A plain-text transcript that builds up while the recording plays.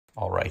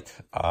All right,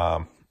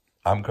 I'm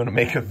gonna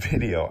make a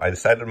video. I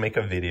decided to make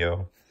a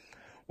video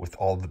with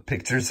all the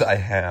pictures I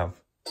have.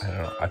 I don't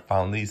know, I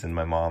found these in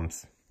my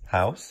mom's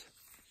house.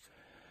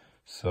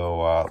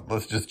 So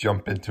let's just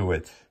jump into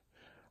it.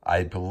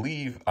 I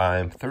believe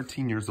I'm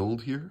 13 years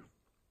old here.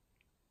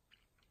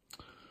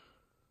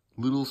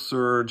 Little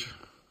Serge,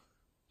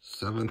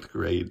 7th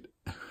grade.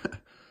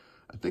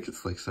 I think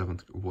it's like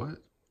 7th, what?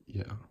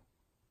 Yeah.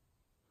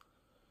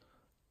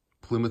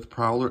 Plymouth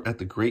Prowler at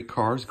the Great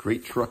Cars,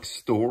 Great Trucks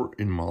store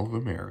in Mall of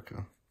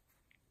America.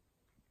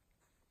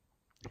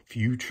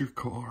 Future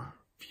car.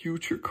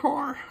 Future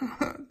car.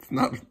 It's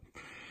not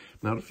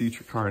a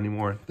future car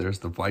anymore. There's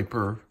the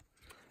Viper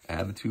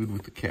attitude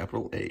with the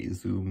capital A.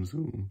 Zoom,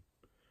 zoom.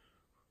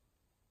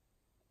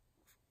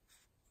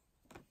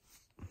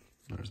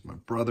 There's my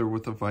brother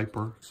with a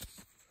Viper.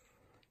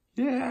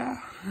 Yeah.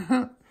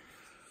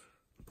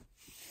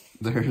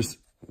 There's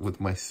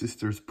with my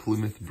sister's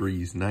Plymouth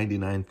Breeze,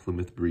 99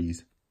 Plymouth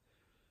Breeze.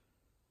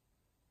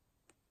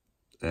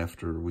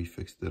 After we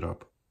fixed it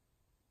up.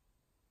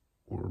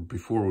 Or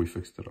before we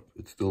fixed it up.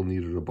 It still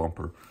needed a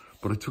bumper.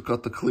 But I took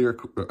out the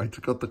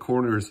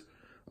corners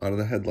out of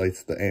the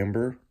headlights, the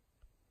amber.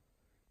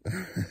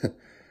 I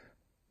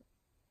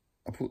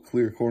put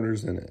clear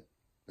corners in it.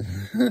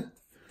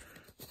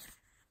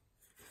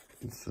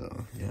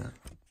 So, yeah.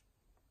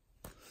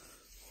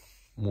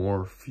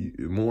 More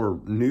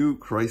new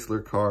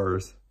Chrysler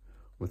cars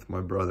with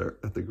my brother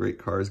at the Great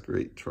Cars,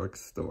 Great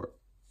Trucks store.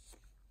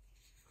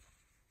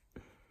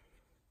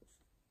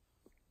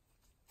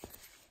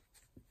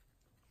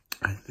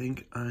 I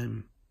think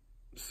I'm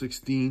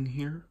 16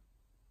 here.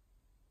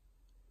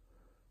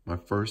 My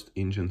first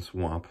engine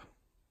swap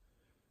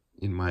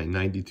in my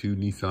 92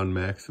 Nissan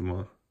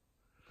Maxima.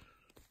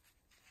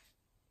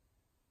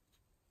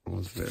 I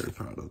was very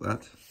proud of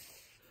that.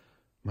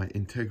 My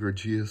Integra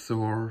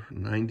GSR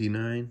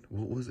 99.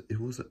 What was it? It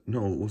was a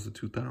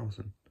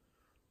 2000.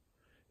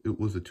 It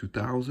was a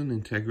 2000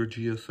 Integra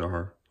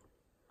GSR.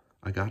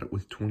 I got it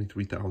with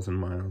 23,000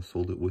 miles.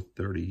 Sold it with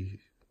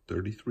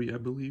 33, I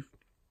believe.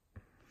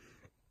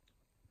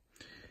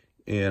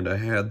 And I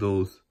had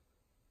those.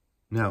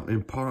 Now,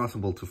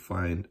 impossible to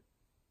find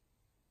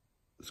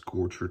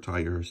Scorcher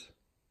tires.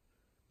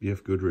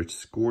 BF Goodrich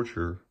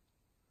Scorcher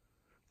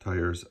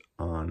tires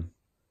on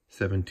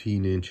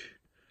 17-inch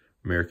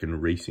American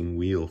racing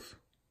wheels.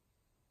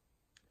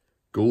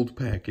 Gold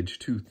package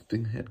too. The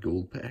thing had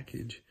gold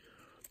package.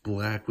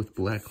 Black with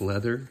black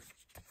leather.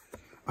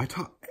 I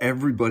taught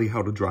everybody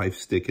how to drive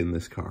stick in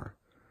this car.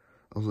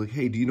 I was like,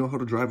 hey, do you know how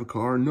to drive a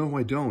car? No,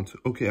 I don't.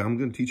 Okay, I'm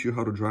going to teach you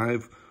how to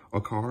drive a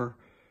car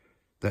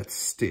that's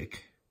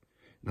stick.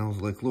 And I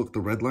was like, look, the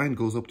red line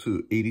goes up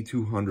to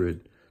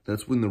 8,200.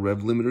 That's when the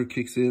rev limiter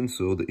kicks in,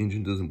 so the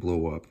engine doesn't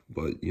blow up.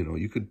 But, you know,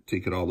 you could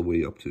take it all the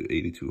way up to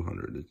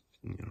 8,200,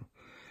 you know.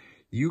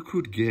 You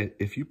could get,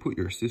 if you put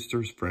your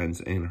sister's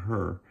friends and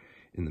her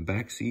in the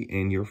back seat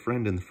and your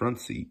friend in the front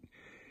seat,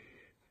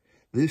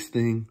 this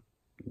thing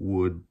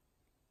would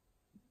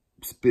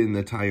spin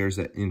the tires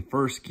in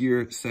first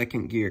gear,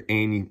 second gear,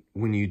 and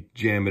when you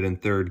jam it in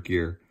third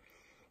gear,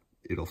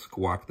 it'll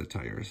squawk the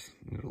tires.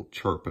 It'll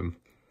chirp them.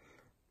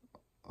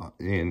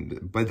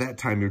 And by that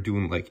time, you're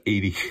doing like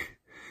 80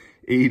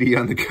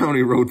 on the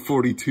county road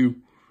 42.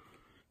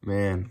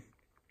 Man,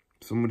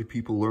 so many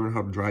people learn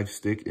how to drive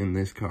stick in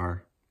this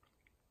car.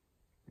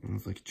 And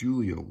it's like,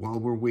 Julia, while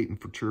we're waiting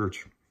for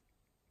church,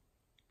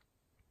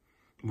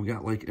 we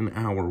got like an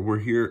hour. We're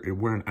here,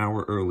 we're an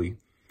hour early.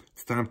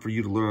 It's time for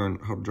you to learn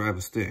how to drive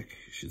a stick.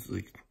 She's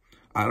like,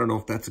 I don't know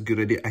if that's a good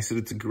idea. I said,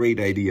 it's a great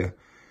idea.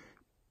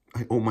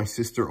 I owe my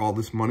sister all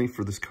this money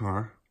for this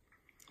car.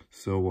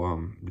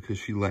 So, because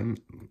she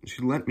lent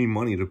me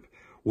money to,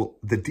 well,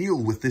 the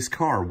deal with this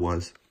car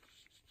was,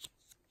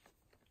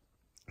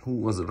 who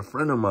was it? A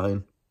friend of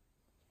mine.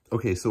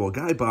 Okay, so a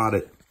guy bought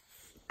it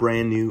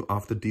brand new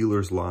off the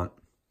dealer's lot.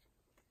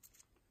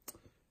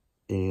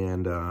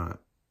 And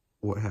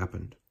what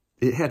happened?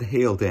 It had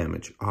hail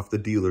damage off the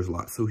dealer's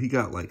lot. So he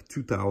got like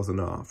 2,000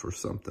 off or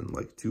something,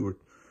 like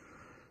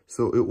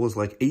so it was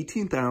like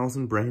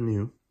 18,000 brand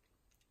new.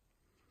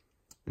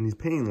 And he's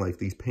paying like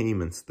these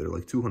payments. They're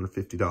like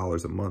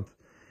 $250 a month.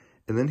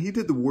 And then he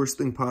did the worst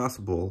thing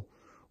possible,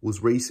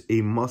 was race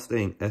a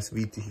Mustang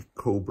SVT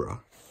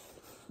Cobra.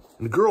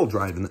 And the girl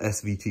driving the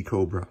SVT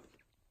Cobra.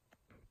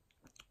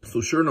 So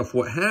sure enough,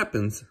 what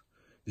happens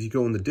is you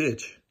go in the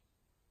ditch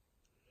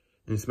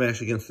and you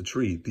smash against the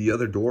tree. The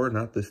other door,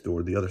 not this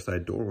door, the other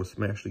side door was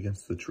smashed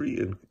against the tree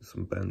and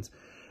some bends.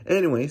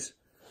 Anyways,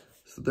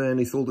 so then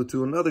he sold it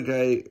to another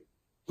guy.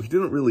 He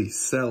didn't really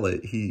sell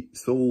it. He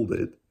sold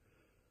it.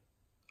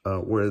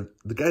 Where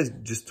the guy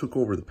just took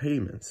over the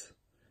payments.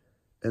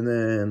 And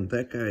then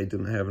that guy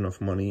didn't have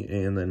enough money.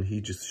 And then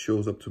he just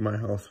shows up to my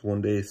house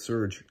one day.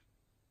 Serge,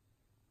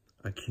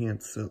 I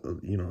can't sell,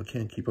 you know, I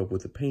can't keep up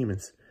with the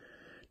payments.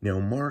 Now,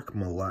 Mark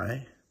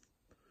Malai,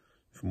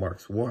 if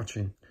Mark's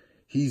watching,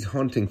 he's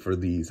hunting for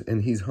these.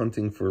 And he's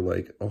hunting for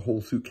like a whole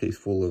suitcase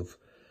full of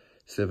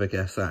Civic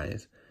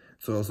SIs.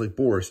 So I was like,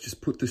 Boris,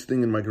 just put this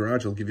thing in my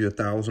garage. I'll give you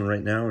 1,000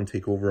 right now and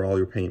take over all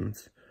your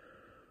payments.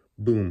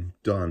 Boom,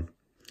 done.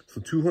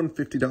 So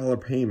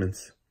 $250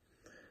 payments.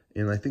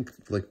 And I think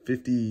like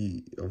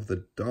 50 of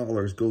the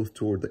dollars goes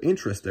toward the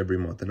interest every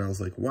month. And I was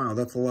like, wow,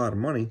 that's a lot of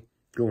money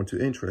going to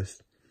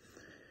interest.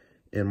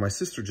 And my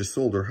sister just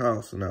sold her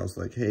house. And I was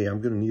like, hey,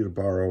 I'm going to need to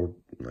borrow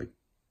like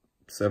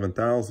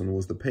 $7,000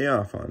 was the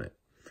payoff on it.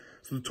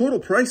 So the total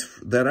price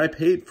that I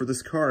paid for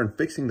this car and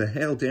fixing the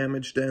hail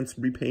damage dents,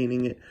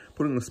 repainting it,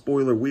 putting the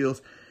spoiler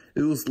wheels,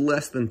 it was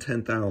less than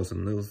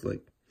 $10,000. It was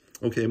like,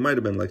 okay, it might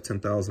have been like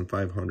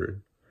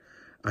 $10,500.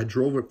 I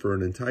drove it for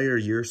an entire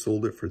year,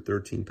 sold it for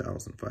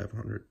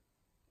 $13,500.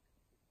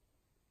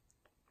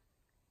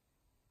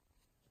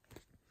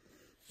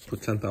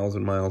 Put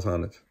 10,000 miles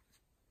on it.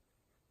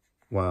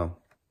 Wow.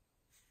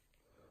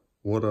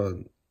 What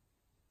a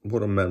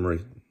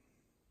memory.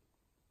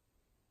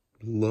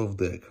 Love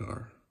that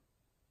car.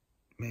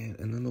 Man,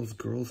 and then those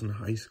girls in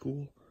high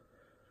school,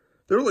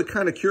 they were like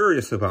kind of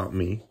curious about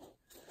me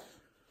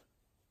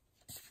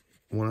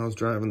when I was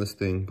driving this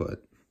thing,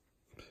 but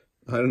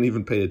I didn't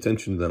even pay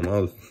attention to them. I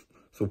was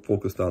so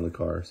focused on the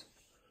cars.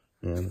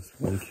 Man, this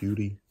one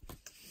cutie.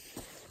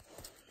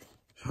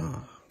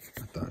 I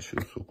thought she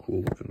was so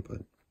cool looking,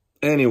 but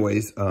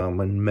anyways,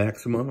 my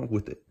Maxima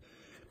with it.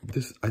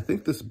 This, I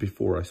think this is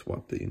before I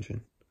swapped the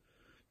engine.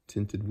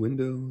 Tinted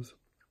windows.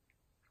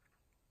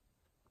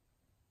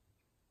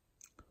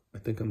 I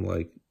think I'm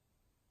like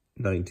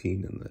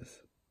 19 in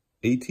this.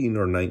 18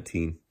 or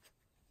 19.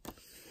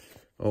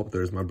 Oh,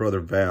 there's my brother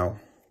Val.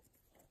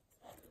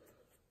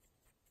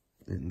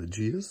 In the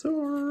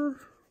GSR.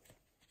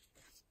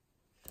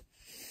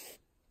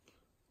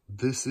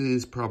 This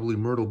is probably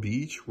Myrtle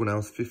Beach when I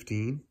was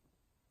 15.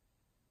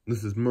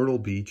 This is Myrtle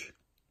Beach.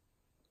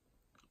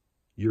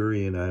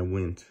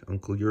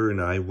 Uncle Yuri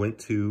and I went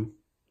to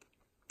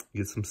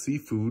get some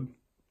seafood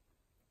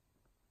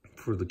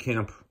for the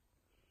camp.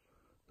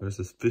 There's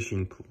this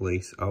fishing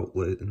place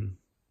outlet and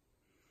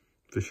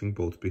fishing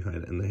boats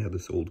behind it, and they had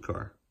this old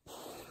car.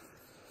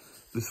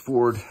 This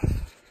Ford,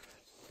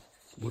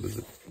 what is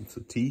it? It's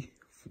a T,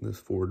 this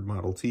Ford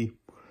Model T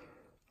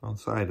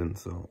outside. And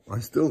so I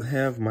still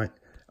have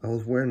I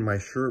was wearing my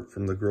shirt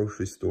from the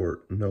grocery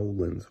store,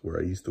 Nolan's, where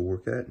I used to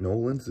work at.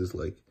 Nolan's is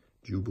like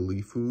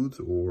Jubilee Foods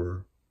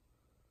or,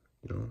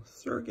 you know,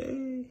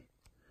 Sergey.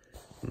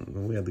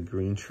 And we had the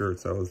green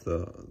shirts. I was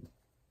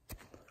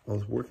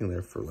working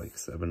there for like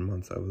 7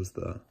 months. I was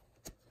the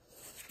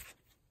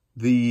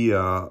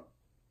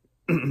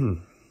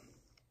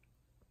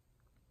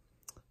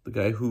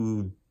guy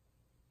who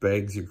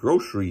bags your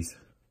groceries.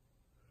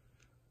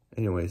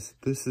 Anyways,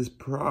 this is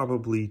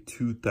probably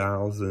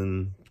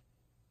 2000.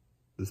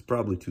 This is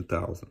probably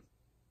 2000.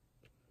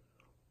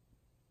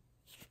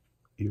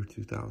 Year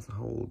 2000.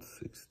 How old?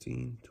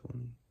 16,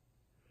 20.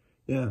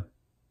 Yeah,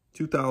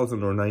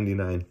 2000 or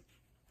 99.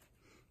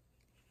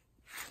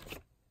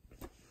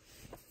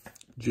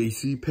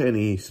 JC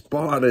Penney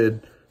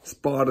spotted a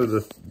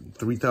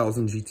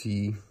 3000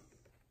 GT.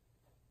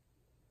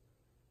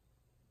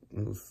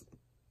 It was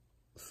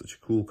such a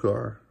cool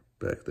car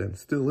back then.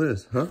 Still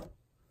is, huh?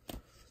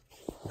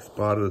 We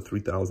spotted a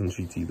 3000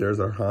 GT. There's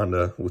our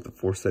Honda with the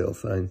for sale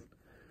sign.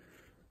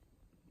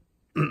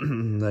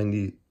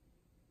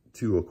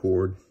 92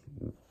 Accord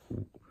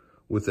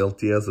with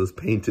LTSs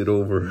painted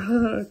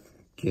over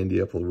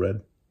candy apple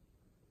red.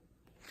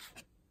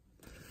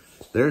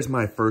 There's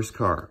my first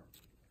car.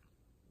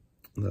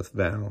 That's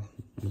Val,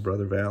 my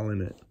brother Val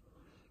in it.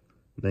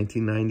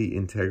 1990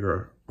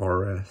 Integra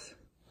RS.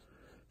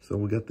 So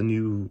we got the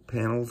new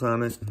panels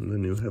on it and the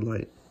new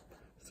headlight.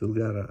 Still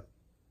gotta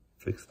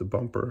fix the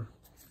bumper.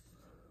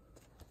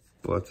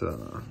 But,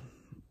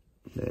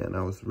 man,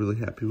 I was really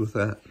happy with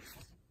that.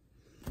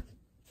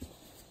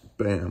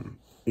 Bam.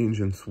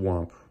 Engine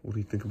swap. What do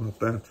you think about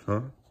that,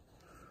 huh?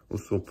 I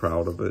was so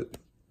proud of it.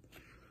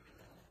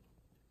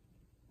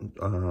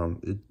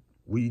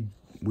 We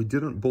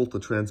didn't bolt the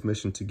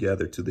transmission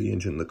together to the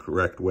engine the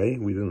correct way.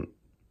 We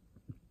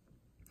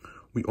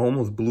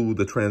almost blew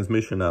the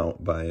transmission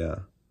out by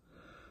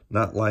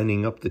not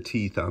lining up the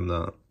teeth on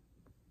the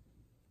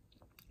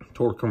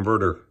torque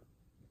converter.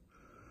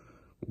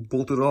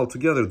 Bolted it all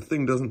together, the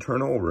thing doesn't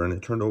turn over, and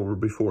it turned over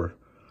before.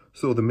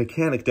 So the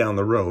mechanic down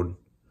the road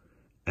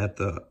at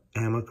the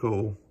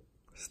Amoco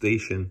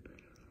station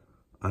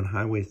on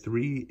Highway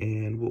 3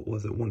 and what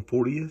was it,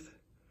 140th?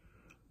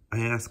 I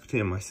asked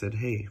him, I said,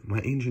 hey, my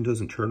engine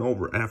doesn't turn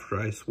over after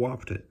I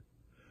swapped it.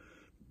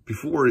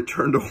 Before it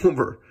turned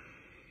over.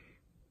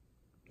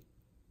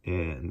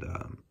 And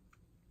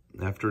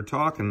after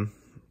talking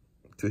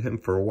to him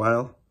for a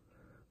while,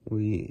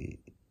 I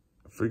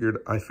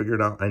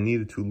figured out I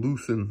needed to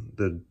loosen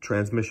the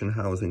transmission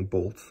housing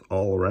bolts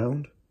all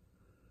around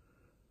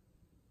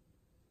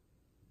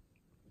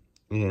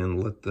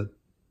and let the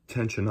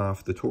tension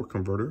off the torque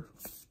converter.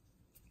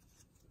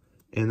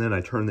 And then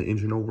I turned the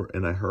engine over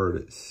and I heard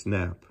it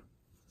snap.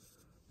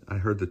 I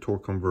heard the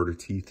torque converter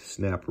teeth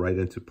snap right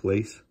into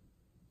place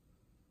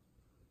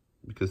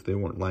because they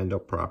weren't lined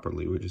up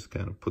properly. We just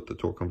kind of put the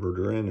torque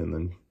converter in and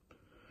then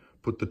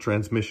put the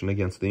transmission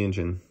against the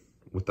engine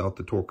without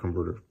the torque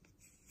converter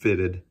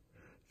fitted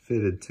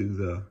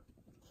to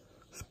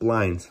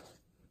splines.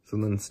 So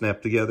then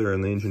snapped together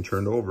and the engine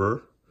turned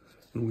over.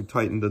 And we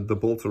tightened the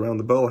bolts around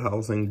the bell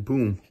housing.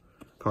 Boom.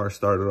 Car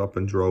started up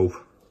and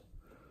drove.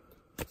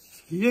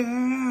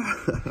 Yeah!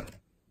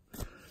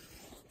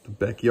 The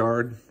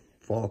backyard,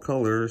 fall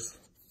colors.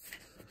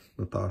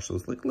 Natasha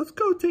was like, let's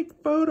go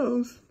take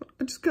photos.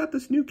 I just got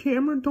this new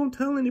camera. Don't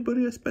tell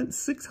anybody I spent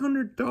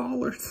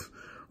 $600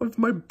 of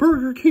my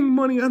Burger King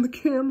money on the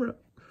camera.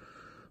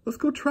 Let's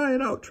go try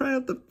it out. Try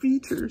out the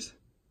features.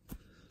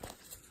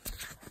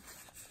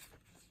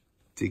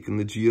 Taking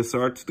the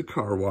GSR to the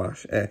car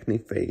wash. Acne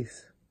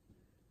face.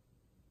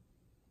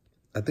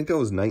 I think I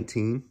was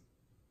 19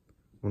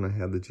 when I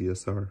had the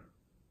GSR.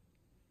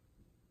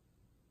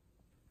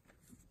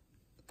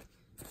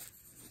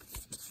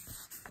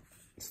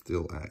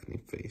 Still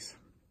acne face.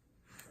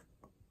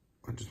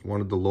 I just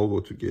wanted the logo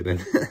to get in.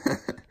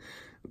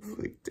 It's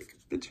like, take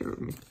a picture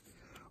of me.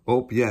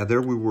 Oh, yeah,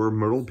 there we were,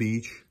 Myrtle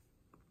Beach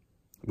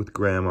with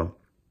Grandma.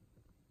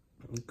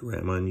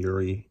 Grandma and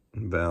Yuri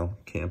and Val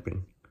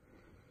camping.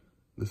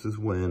 This is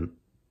when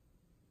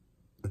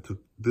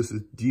this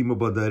is Dima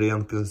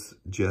Badarenka's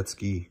jet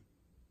ski.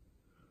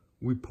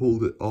 We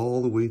pulled it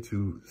all the way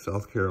to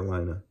South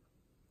Carolina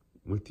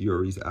with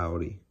Yuri's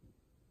Audi.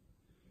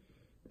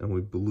 And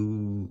we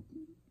blew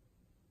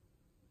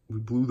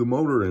the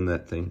motor in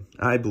that thing.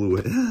 I blew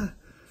it.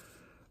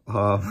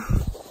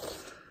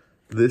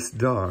 This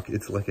dock,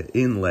 it's like an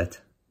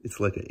inlet. It's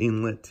like an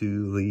inlet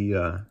to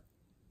the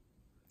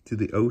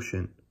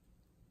ocean.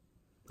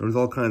 There's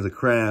all kinds of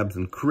crabs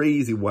and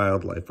crazy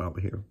wildlife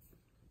out here.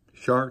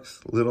 Sharks,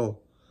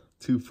 little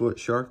 2-foot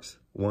sharks,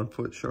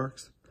 1-foot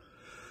sharks.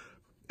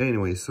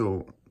 Anyway,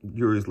 so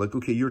Yuri's like,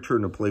 okay, your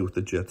turn to play with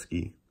the jet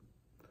ski.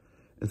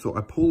 And so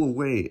I pull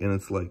away and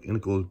it's like, and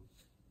it goes,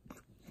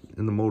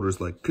 and the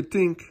motor's like,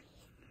 ka-tink.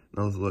 And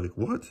I was like,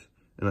 what?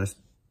 And I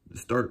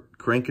start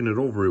cranking it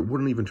over. It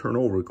wouldn't even turn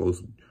over. It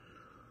goes,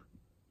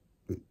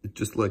 it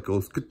just like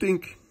goes,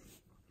 ka-tink.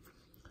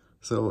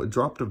 So it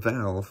dropped a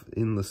valve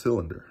in the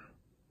cylinder.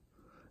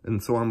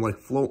 And so I'm like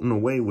floating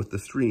away with the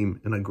stream,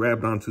 and I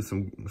grabbed onto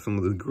some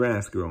of the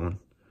grass growing.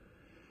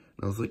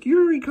 And I was like,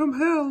 Yuri, come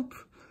help.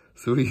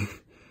 So he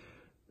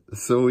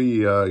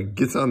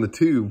gets on the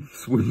tube,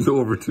 swims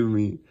over to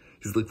me.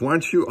 He's like, why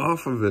aren't you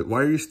off of it?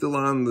 Why are you still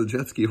on the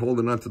jet ski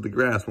holding onto the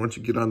grass? Why don't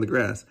you get on the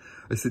grass?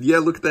 I said, yeah,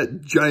 look at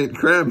that giant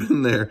crab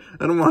in there.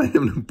 I don't want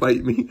him to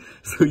bite me.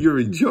 So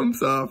Yuri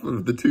jumps off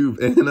of the tube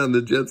and on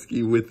the jet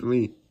ski with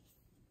me.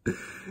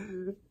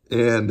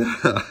 And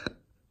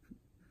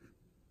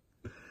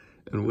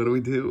and what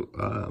do?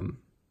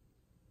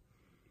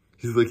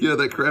 He's like, yeah,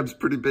 that crab's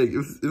pretty big.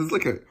 It was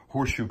like a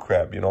horseshoe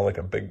crab, you know, like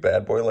a big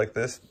bad boy like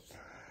this.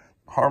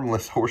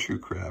 Harmless horseshoe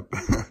crab.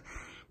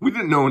 We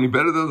didn't know any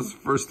better. That was the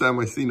first time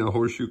I seen a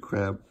horseshoe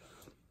crab.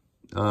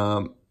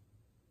 I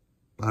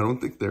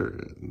don't think they're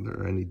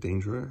any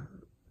danger.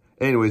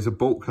 Anyways, a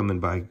boat coming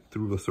by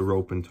threw us a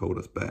rope and towed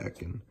us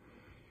back. And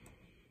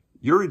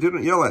Yuri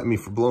didn't yell at me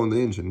for blowing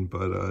the engine,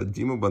 but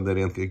Dima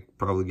Bondarenko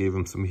probably gave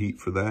him some heat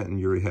for that, and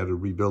Yuri had to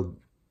rebuild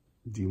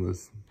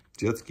Dima's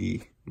jet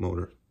ski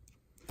motor.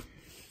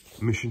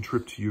 Mission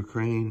trip to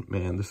Ukraine.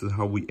 Man, this is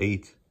how we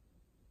ate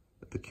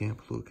at the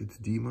camp. Look, it's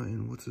Dima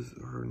and what's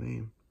her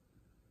name?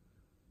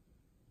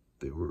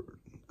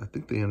 I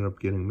think they ended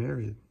up getting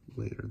married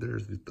later.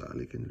 There's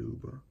Vitalik and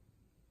Luba.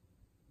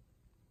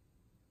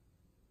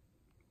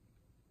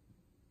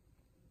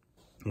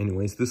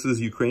 Anyways, this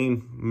is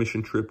Ukraine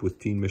mission trip with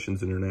Teen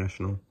Missions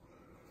International.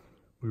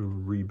 We were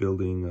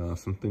rebuilding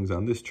some things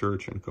on this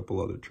church and a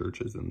couple other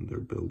churches, and they're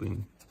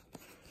building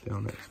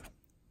down there.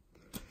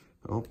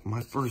 Oh,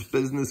 my first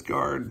business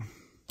card.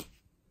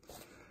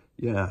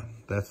 Yeah,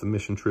 that's the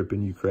mission trip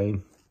in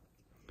Ukraine.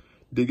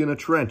 Digging a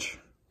trench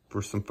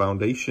for some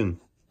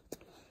foundation.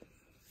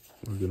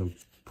 We're going to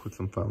put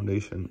some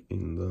foundation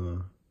in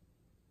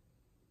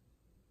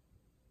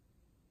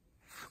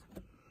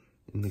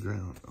the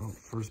ground. Oh,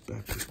 First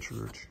Baptist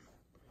Church.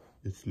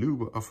 It's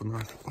Luba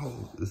Afanasov.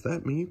 Oh, is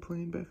that me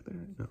playing back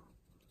there? No.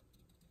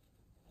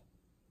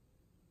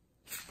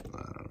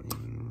 I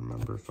don't even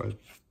remember if I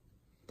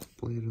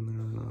played in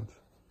there or not.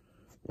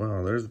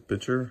 Wow, there's a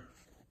picture.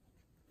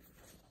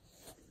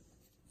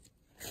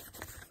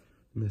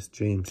 Miss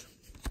James.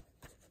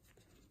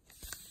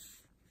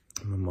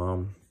 My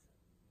mom,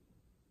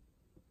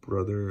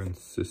 brother, and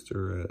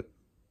sister at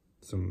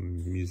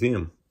some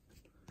museum.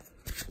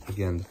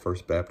 Again, the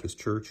First Baptist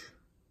Church,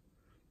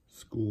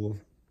 school.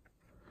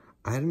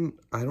 I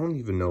don't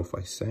even know if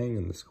I sang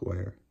in the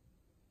choir.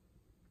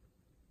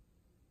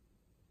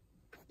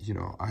 You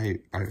know, I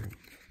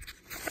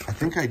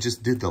think I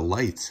just did the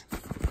lights.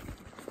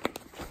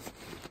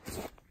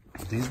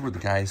 These were the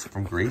guys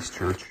from Grace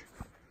Church.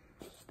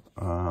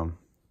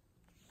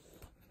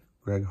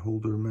 Greg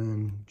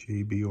Holderman,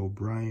 J.B.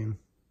 O'Brien,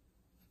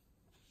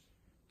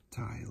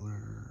 Tyler,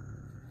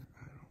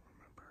 I don't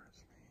remember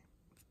his name.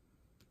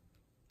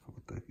 How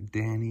about that?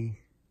 Danny,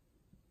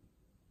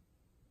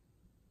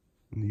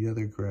 and the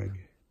other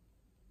Greg.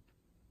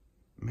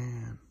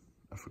 Man,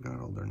 I forgot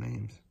all their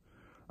names.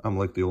 I'm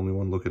like the only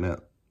one looking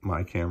at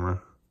my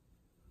camera.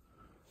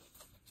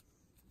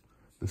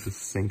 This is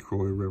St.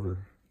 Croix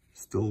River,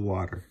 still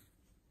water.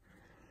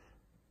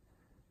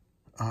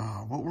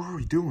 What were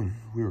we doing?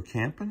 We were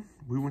camping?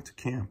 We went to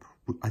camp.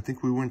 I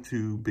think we went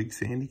to Big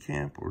Sandy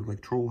Camp or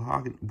like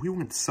Trollhagen. We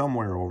went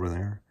somewhere over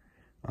there.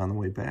 On the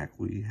way back,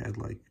 we had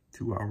like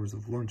 2 hours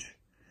of lunch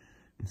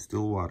in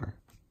Stillwater.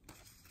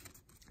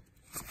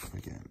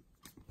 Again.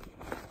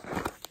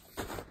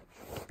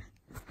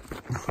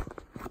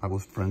 I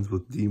was friends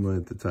with Dima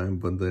at the time,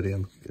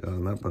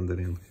 not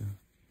Bondarenko,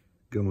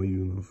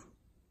 Gamayunov,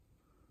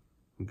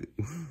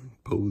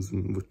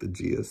 posing with the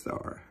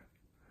GSR.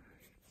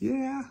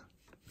 Yeah.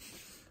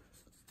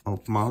 Oh,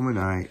 Mom and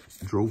I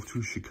drove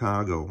to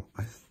Chicago.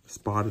 I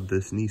spotted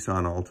this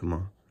Nissan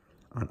Altima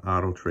on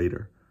Auto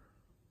Trader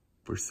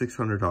for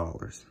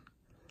 $600.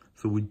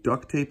 So we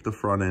duct taped the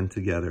front end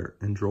together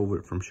and drove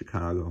it from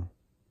Chicago.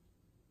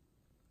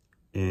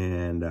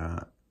 And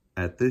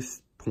at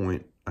this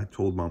point, I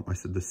told Mom, I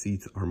said, the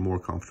seats are more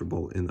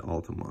comfortable in the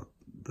Altima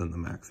than the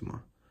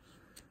Maxima.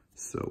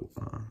 So,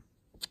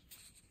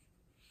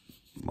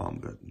 Mom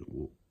got,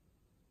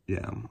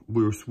 yeah,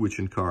 we were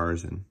switching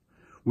cars and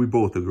we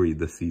both agreed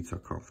the seats are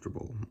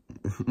comfortable,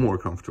 more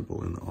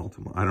comfortable in the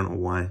Altima. I don't know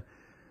why.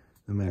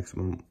 The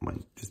Maxima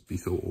might just be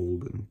so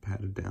old and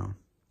padded down.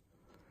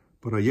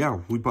 But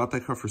yeah, we bought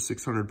that car for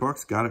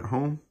 $600, got it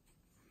home.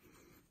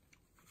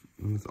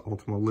 And it's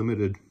Altima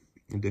Limited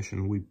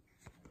Edition. We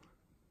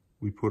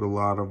put a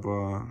lot of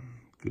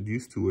good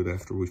use to it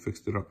after we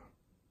fixed it up.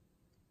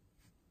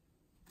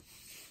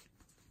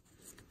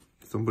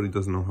 Somebody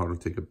doesn't know how to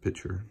take a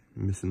picture.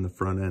 I'm missing the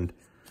front end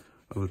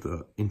of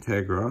the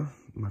Integra,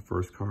 my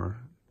first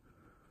car.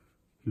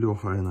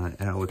 Ljoha and I,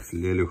 Alex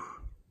Leluch,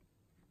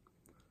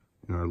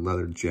 in our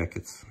leather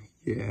jackets.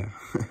 Yeah.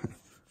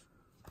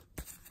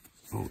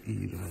 Oh,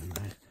 Ida and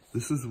I.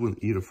 This is when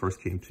Ida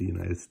first came to the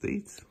United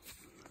States.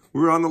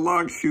 We were on the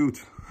log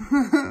shoot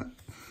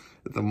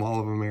at the Mall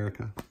of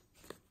America.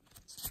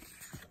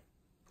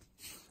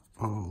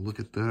 Oh, look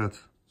at that.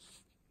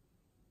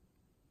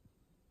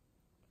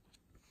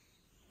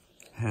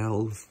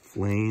 Hell's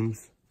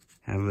Flames,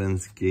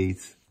 Heaven's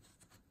Gates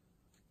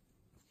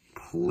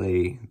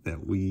play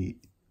that we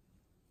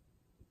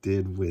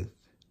did with,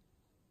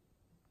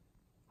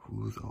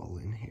 who's all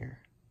in here?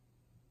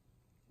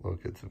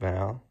 Look, it's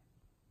Val,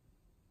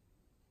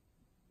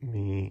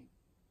 me,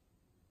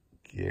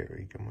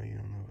 Gary,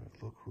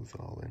 look who's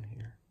all in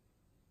here.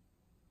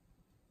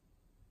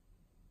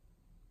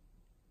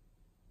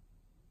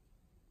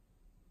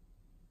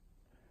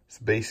 So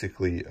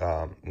basically,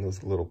 it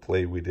was a little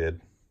play we did.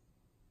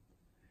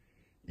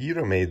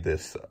 Ira made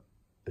this,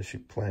 she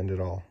planned it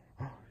all.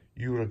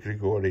 Yura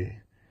Grigori.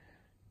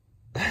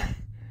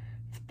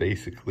 It's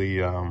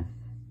basically,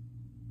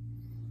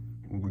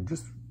 we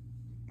just,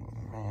 oh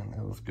man,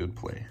 that was good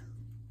play.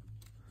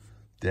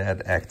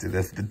 Dad acted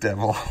as the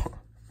devil.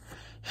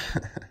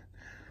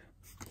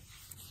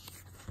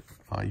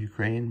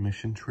 Ukraine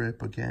mission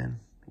trip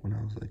again when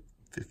I was like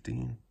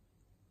 15.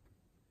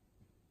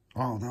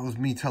 Oh, that was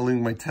me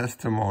telling my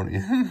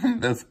testimony.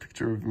 That's a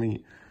picture of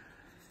me.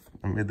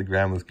 I made the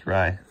grandmas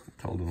cry. I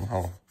told them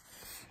how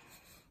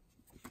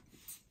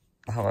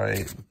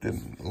I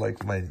didn't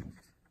like my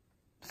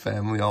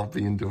family all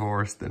being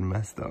divorced and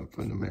messed up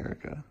in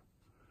America.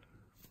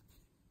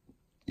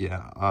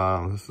 Yeah,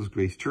 this was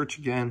Grace Church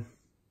again.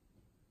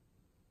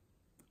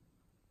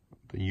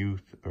 The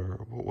youth,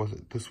 or what was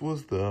it? This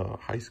was the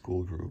high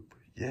school group.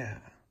 Yeah.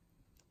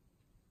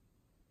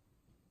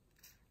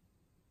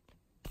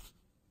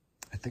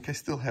 I think I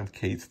still have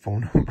Kate's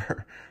phone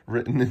number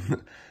written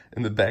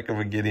in the back of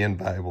a Gideon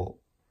Bible.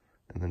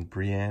 And then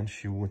Brienne,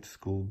 she went to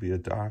school to be a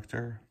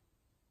doctor.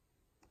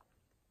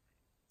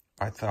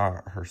 I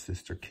thought her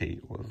sister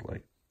Kate was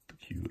like the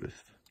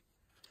cutest.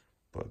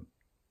 But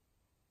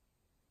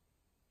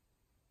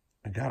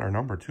I got her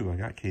number too. I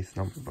got Kate's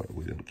number, but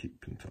we didn't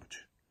keep in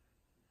touch.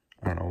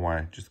 I don't know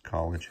why, just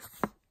college.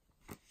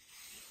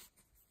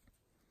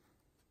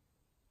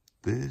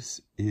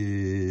 This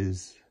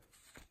is,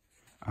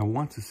 I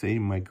want to say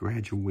my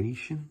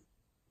graduation.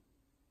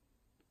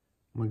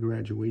 My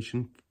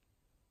graduation,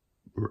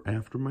 or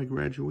after my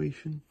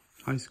graduation,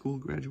 high school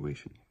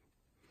graduation.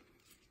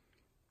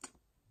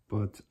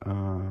 But,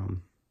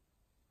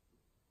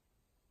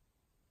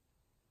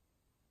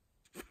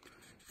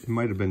 it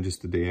might have been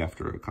just the day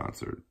after a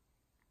concert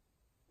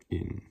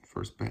in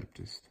First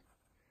Baptist.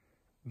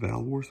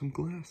 Val wore some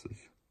glasses.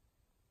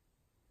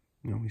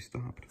 No, he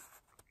stopped.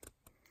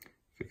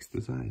 Fixed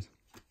his eyes.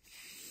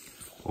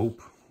 Oh,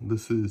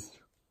 this is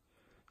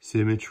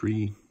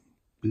symmetry,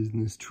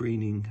 business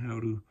training,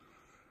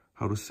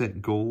 how to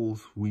set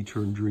goals. We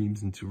turn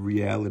dreams into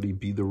reality.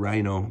 Be the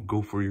rhino.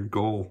 Go for your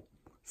goal.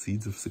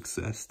 Seeds of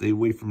success. Stay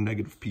away from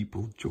negative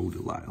people. Joe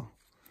Delisle.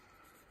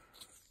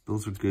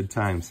 Those are good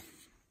times.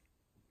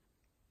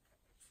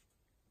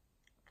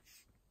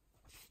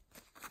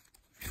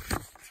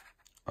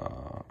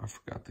 I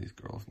forgot these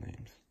girls'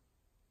 names.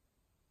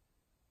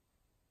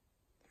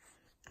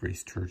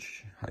 Grace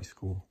Church High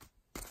School.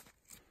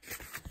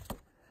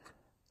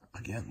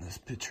 Again, this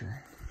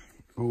picture.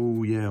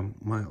 Oh yeah,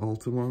 my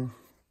Altima.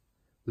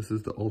 This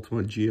is the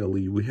Ultima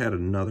GLE. We had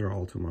another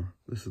Ultima.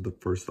 This is the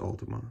first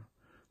Ultima.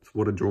 It's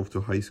what I drove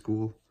to high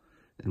school.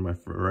 And my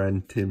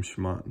friend Tim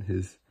Schmott and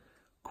his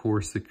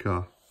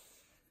Corsica,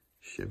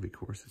 Chevy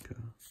Corsica.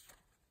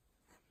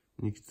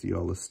 And you can see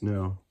all the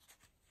snow.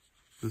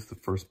 This is the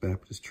First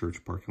Baptist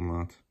Church parking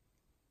lot.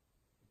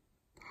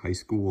 High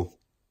school.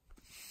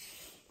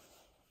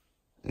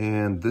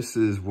 And this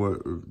is what,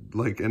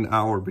 like an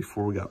hour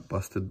before we got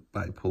busted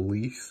by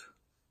police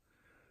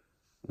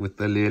with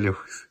the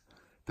Lelos.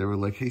 They were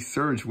like, hey,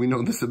 Serge, we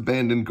know this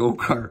abandoned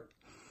go-kart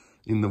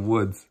in the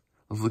woods.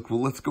 I was like,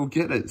 well, let's go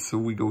get it. So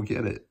we go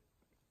get it.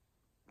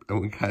 And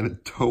we kind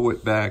of tow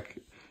it back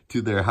to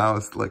their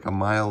house like a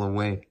mile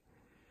away.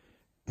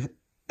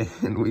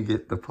 And we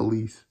get the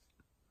police.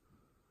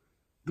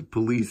 The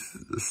police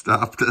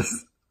stopped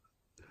us.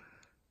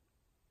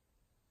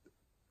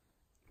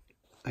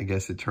 I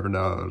guess it turned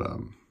out,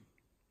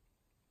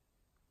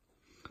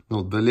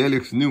 no, the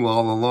Leliks knew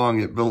all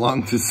along it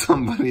belonged to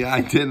somebody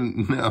I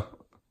didn't know.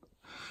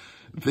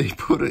 They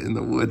put it in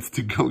the woods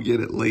to go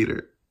get it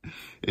later.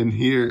 And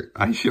here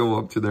I show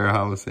up to their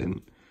house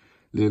and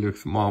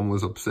Lelik's mom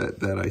was upset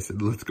that I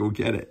said, let's go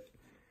get it.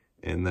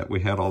 And that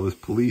we had all this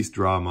police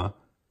drama.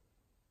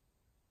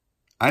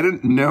 I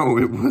didn't know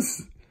it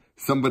was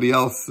somebody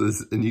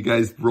else's and you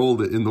guys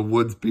rolled it in the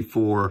woods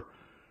before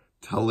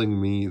telling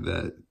me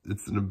that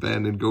it's an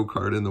abandoned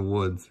go-kart in the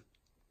woods.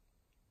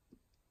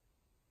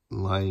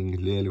 Lying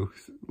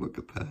Leluks. Look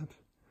at that.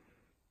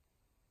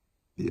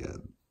 Yeah,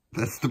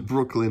 that's the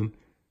Brooklyn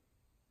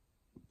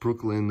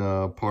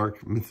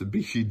Park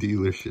Mitsubishi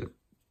dealership.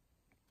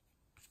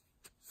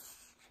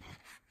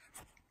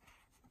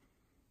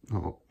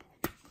 Oh,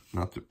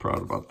 not too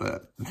proud about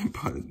that,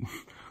 but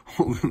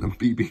holding a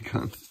BB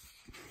gun.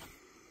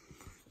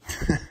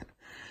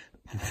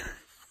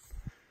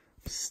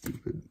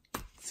 Stupid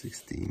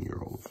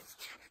 16-year-old.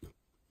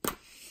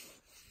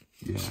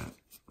 Yeah.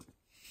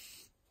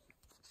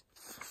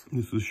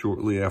 This was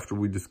shortly after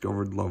we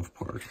discovered Love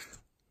Park.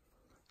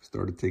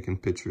 Started taking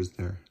pictures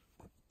there.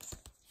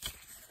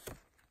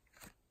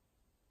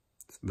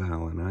 It's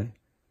Val and I.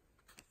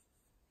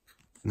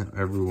 Now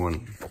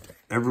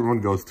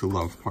everyone goes to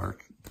Love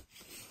Park.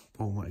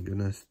 Oh my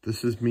goodness.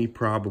 This is me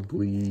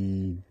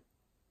probably...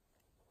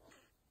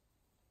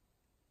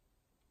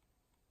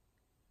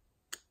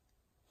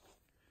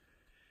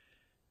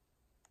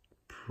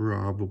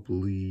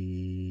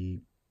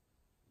 Probably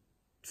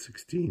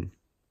 16.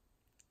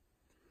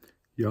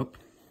 Yup.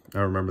 I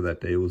remember that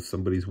day. It was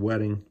somebody's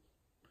wedding.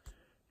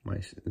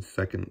 My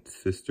second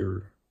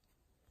sister,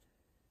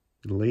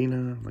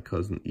 Elena, my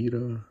cousin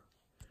Ida,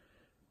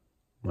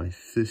 my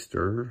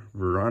sister,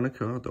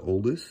 Veronica, the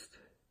oldest.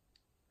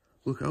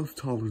 Look, I was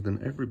taller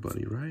than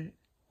everybody, right?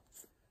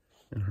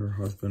 And her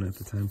husband at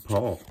the time,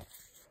 Paul.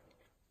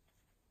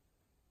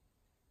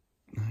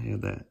 I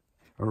had that.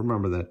 I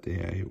remember that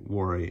day. I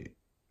wore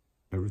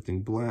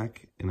everything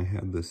black, and I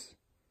had this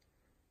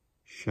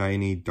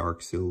shiny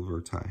dark silver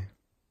tie.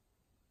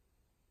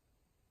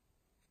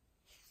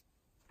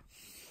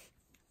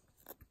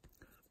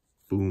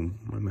 Boom,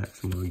 my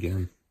Maxima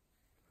again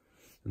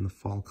in the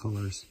fall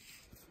colors.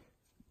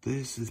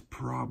 This is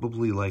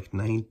probably like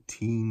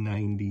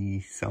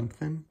 1990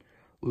 something.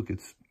 Look,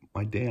 it's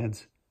my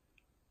dad's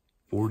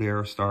Ford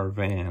Aerostar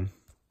van.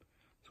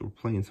 So we're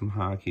playing some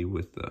hockey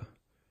with the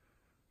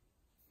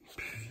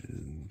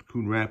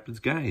Coon Rapids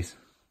guys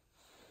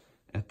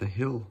at the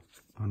hill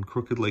on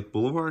Crooked Lake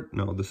Boulevard.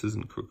 No, this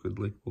isn't Crooked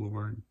Lake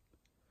Boulevard.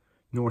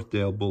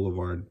 Northdale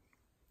Boulevard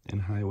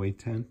and Highway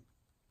 10.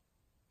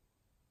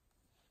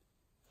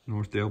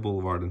 Northdale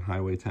Boulevard and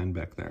Highway 10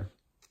 back there.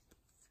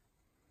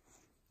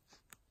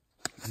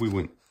 We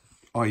went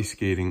ice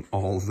skating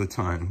all the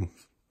time.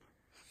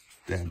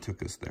 Dad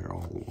took us there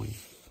all the way.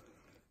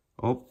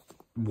 Oh,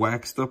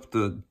 waxed up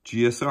the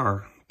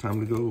GSR. Time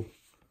to go.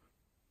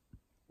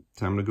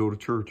 Time to go to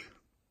church.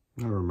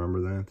 I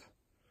remember that.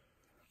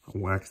 I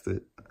waxed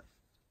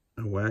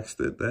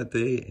it that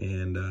day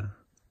and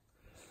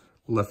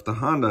left the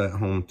Honda at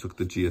home, took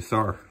the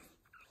GSR.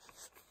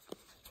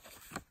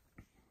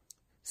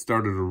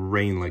 Started to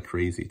rain like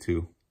crazy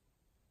too.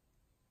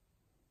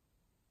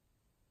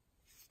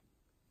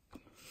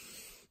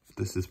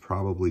 This is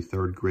probably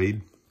 3rd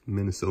grade,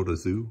 Minnesota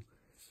Zoo.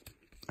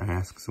 I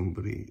asked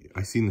somebody,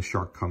 I seen the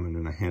shark coming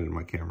and I handed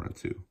my camera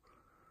to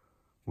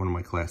one of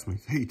my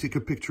classmates. Hey, take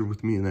a picture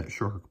with me and that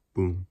shark.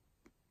 Boom.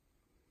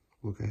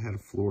 Look, I had a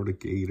Florida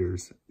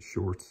Gators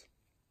shorts.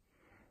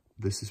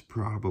 This is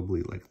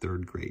probably like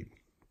 3rd grade.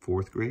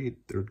 4th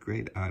grade? 3rd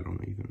grade? I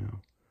don't even know.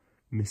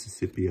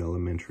 Mississippi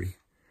Elementary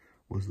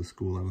was the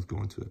school I was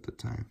going to at the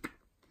time.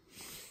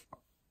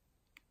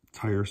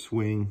 Tire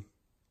swing.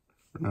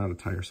 Or not a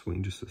tire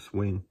swing, just a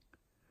swing.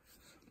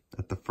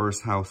 At the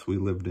first house we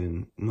lived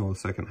in, no, the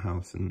second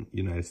house in the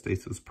United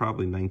States, it was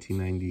probably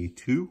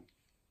 1992.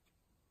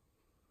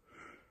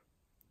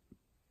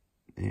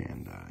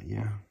 And,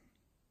 yeah,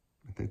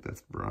 I think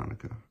that's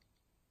Veronica.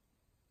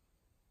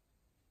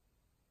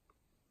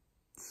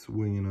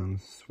 Swinging on the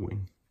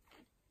swing.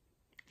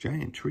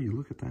 Giant tree,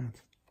 look at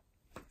that.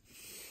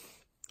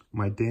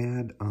 my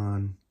dad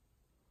on...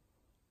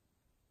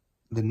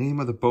 The name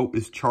of the boat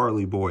is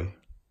Charlie Boy.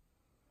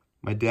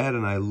 My dad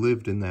and I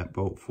lived in that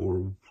boat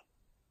for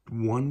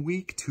 1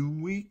 week, 2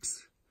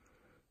 weeks.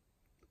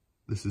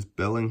 This is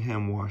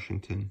Bellingham,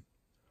 Washington.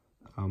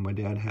 My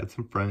dad had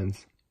some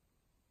friends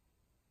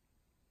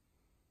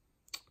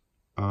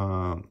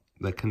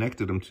that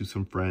connected him to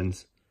some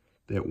friends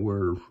that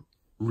were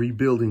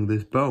rebuilding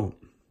this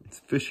boat. It's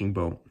a fishing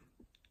boat.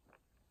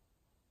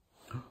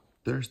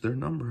 There's their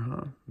number,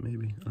 huh?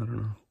 Maybe, I don't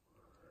know.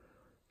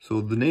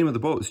 So the name of the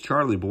boat is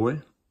Charlie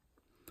Boy.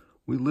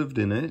 We lived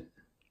in it.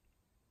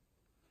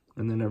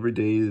 And then every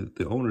day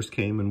the owners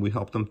came and we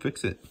helped them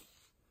fix it.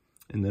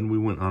 And then we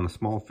went on a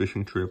small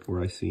fishing trip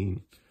where I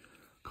seen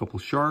a couple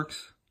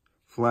sharks,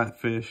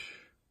 flatfish,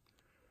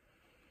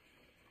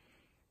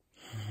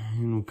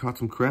 and we caught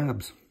some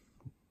crabs.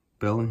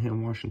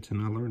 Bellingham,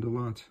 Washington. I learned a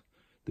lot.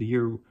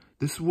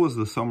 This was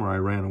the summer I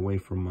ran away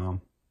from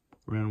Mom.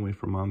 Ran away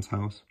from Mom's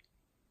house.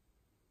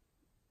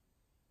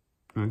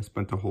 And I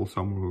spent the whole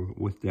summer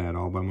with Dad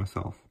all by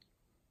myself.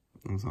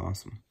 It was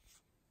awesome.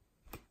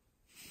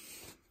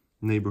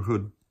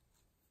 Neighborhood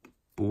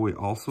boy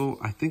also,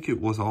 I think it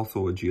was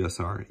also a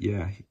GSR.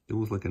 Yeah, it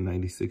was like a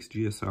 96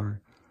 GSR.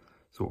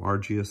 So our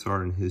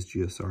GSR and his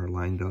GSR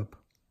lined up.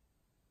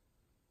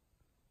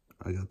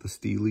 I got the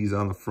Steelies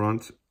on the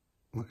front,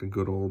 like a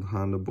good old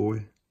Honda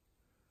boy.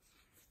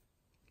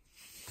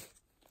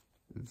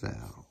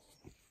 Val,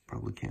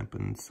 probably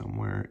camping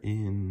somewhere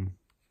in,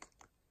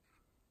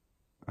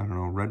 I don't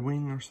know, Red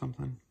Wing or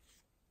something.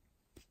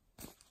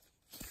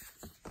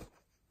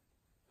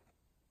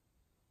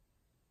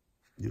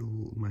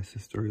 My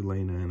sister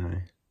Elena and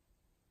I'm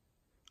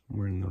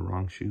wearing the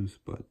wrong shoes,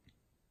 but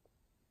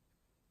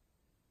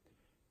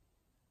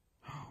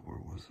where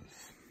was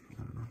this?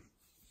 I don't know.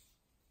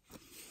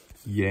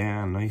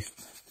 Yeah, nice.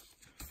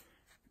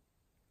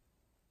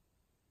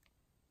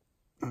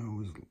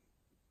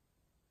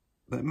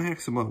 That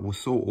Maxima was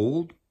so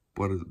old,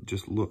 but it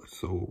just looked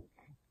so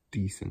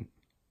decent,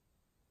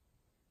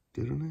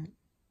 didn't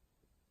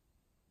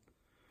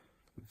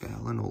it?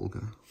 Val and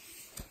Olga.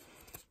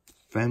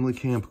 Family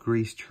Camp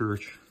Grace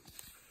Church.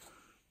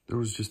 There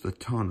was just a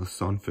ton of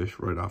sunfish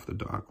right off the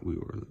dock. We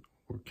were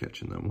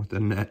catching them with a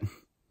net.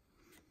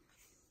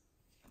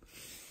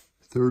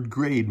 3rd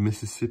grade,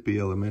 Mississippi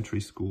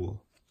Elementary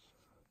School.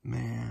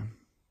 Man.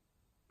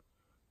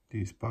 Do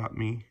you spot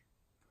me?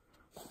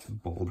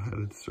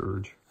 Bald-headed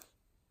Serge.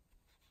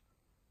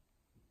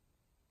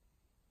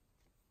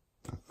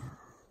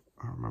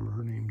 I remember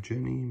her name.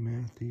 Jenny,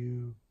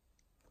 Matthew,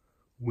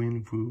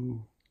 Win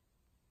Vu.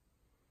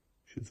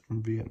 She's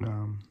from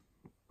Vietnam.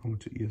 I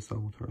went to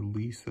ESL with her.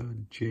 Lisa,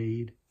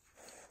 Jade,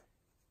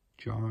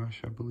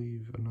 Josh, I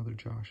believe. Another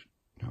Josh.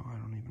 No, I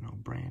don't even know.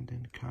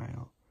 Brandon,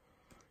 Kyle,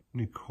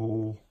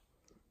 Nicole,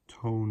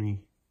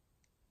 Tony.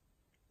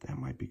 That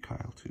might be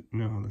Kyle too.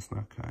 No, that's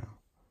not Kyle.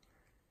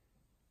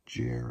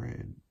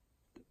 Jared,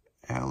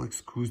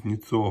 Alex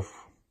Kuznetsov.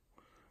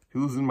 He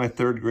was in my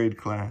 3rd grade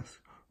class.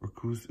 Or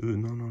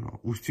no.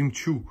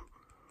 Ustimchuk.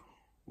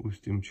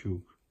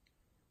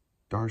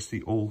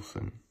 Darcy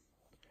Olson.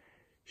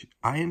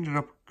 I ended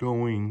up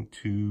going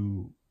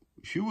to,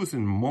 she was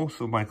in most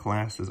of my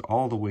classes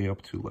all the way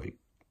up to like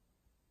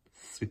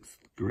 6th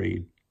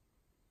grade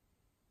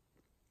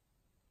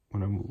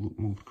when I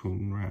moved to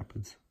Coon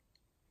Rapids.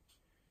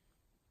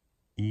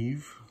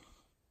 Eve,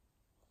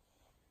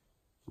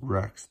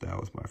 Rex, that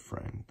was my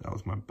friend. That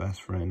was my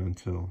best friend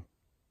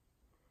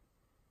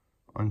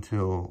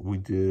until we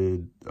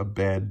did a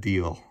bad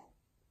deal.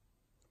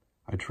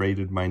 I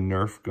traded my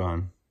Nerf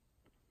gun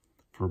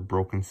for a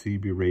broken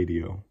CB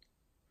radio.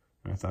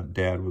 And I thought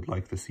Dad would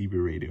like the CB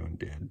radio, and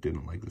Dad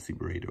didn't like the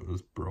CB radio. It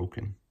was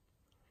broken.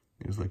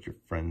 It was like your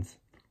friend's.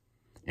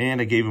 And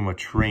I gave him a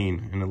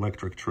train, an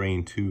electric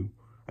train too.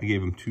 I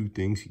gave him 2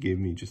 things. He gave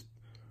me just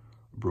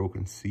a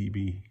broken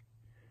CB.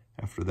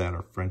 After that,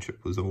 our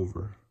friendship was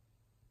over.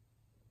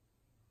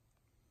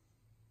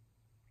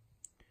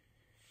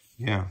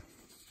 Yeah.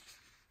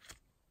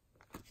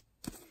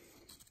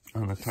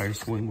 On a tire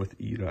swing with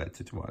Ira at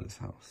Tituada's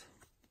house.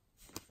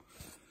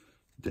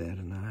 Dad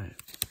and I,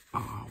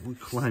 we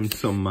climbed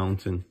some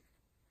mountain.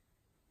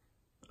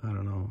 I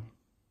don't know.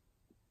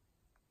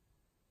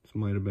 This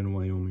might have been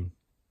Wyoming.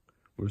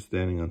 We're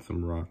standing on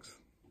some rocks,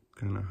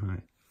 kind of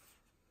high.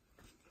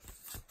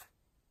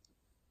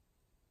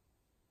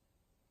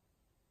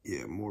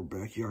 Yeah, more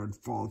backyard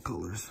fall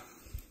colors.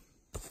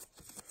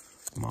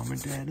 Mom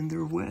and Dad in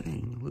their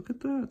wedding. Look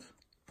at that.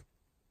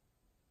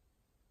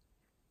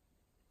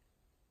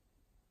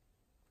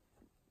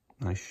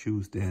 Nice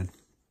shoes, Dad.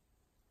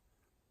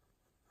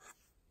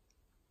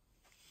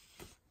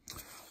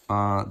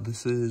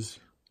 This is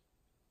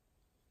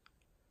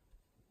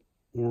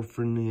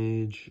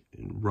orphanage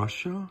in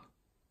Russia.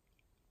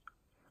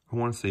 I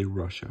want to say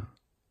Russia.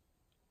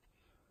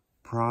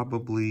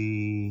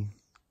 Probably...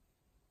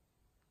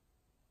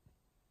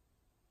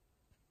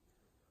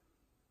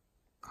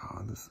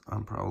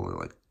 I'm probably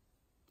like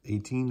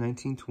 18,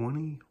 19,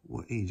 20.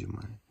 What age am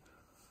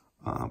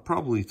I?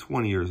 Probably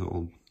 20 years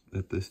old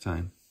at this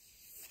time.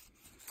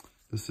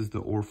 This is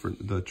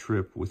the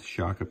trip with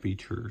Shakopee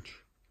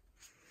Church.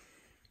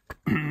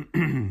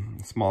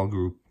 Small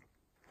group.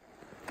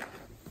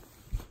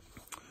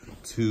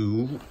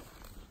 To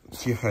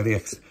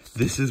Tijarex.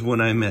 This is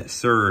when I met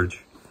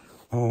Serge.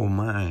 Oh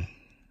my.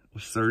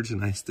 Serge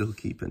and I still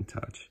keep in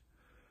touch.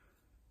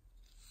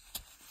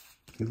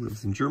 He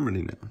lives in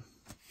Germany now.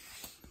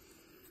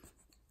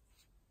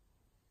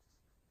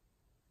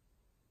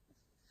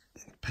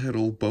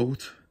 Pedal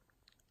boat.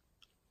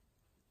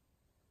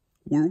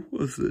 Where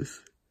was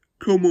this?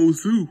 Como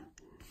Zoo.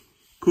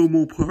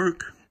 Como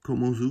Park.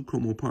 Como Zoo,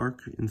 Como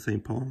Park in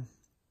St. Paul.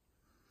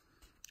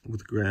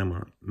 With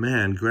Grandma.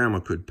 Man, Grandma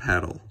could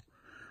paddle.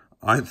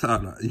 I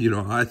thought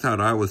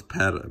I was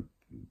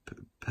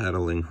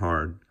paddling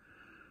hard.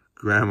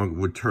 Grandma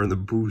would turn the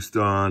boost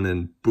on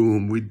and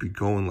boom, we'd be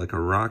going like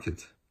a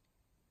rocket.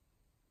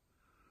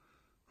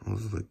 I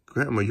was like,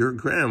 Grandma, you're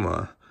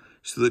Grandma.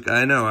 She's like,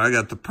 I know, I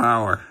got the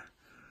power.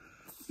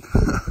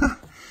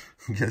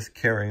 Just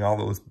carrying all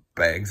those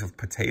bags of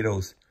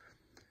potatoes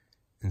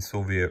in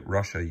Soviet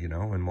Russia, you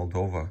know, in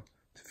Moldova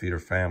to feed her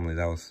family.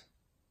 That was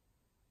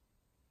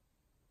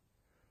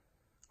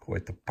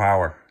quite the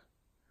power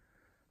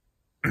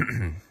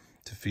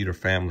to feed her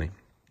family.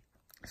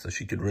 So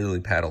she could really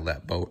paddle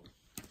that boat.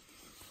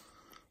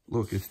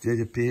 Look, it's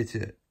Dede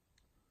Petya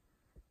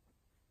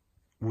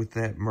with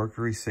that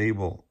Mercury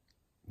Sable.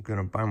 I'm going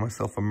to buy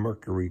myself a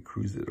Mercury,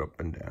 cruise it up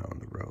and down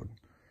the road.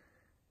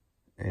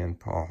 And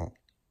Paul.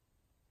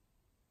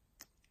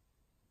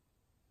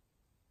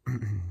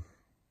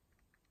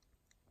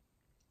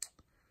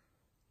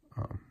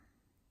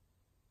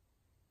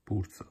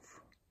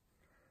 Burtsov.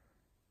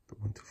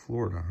 That went to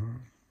Florida, huh?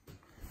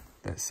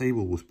 That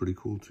Sable was pretty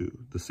cool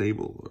too. The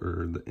Sable,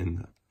 or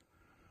in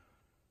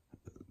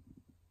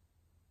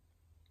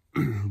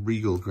the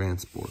Regal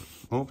Grand Sport.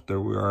 Oh, there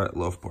we are at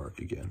Love Park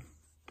again.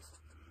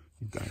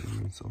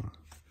 Minnesota.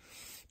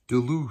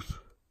 Duluth,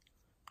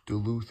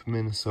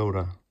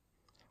 Minnesota.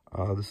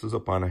 This is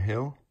up on a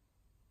hill.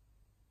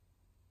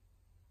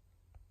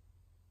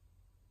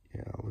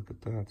 Yeah, look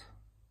at that.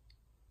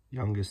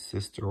 Youngest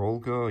sister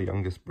Olga,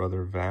 youngest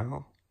brother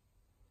Val,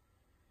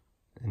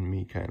 and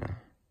me kind of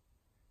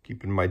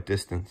keeping my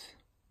distance.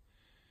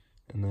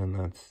 And then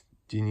that's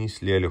Denis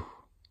Leluch.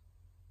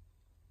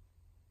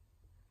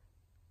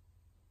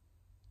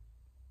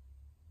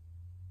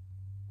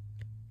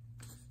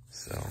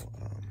 So,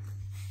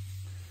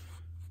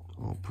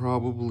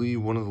 probably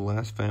one of the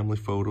last family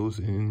photos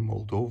in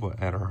Moldova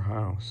at our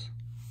house.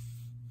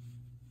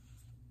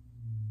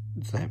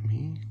 Is that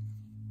me?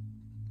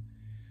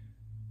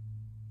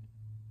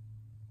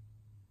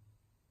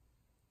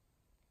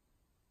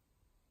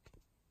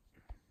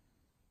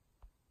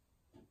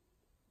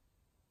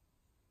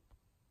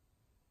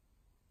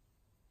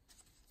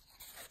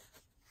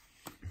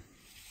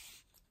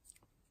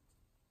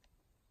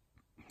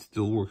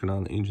 Still working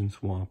on the engine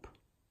swap.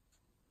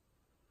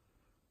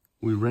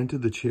 We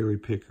rented the cherry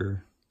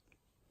picker.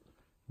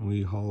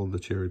 We hauled the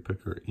cherry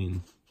picker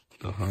in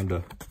the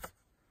Honda.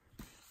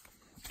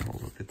 Oh,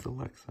 look, it's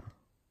Alexa.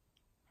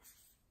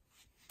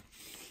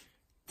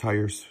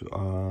 Tires,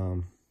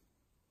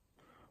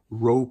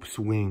 rope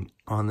swing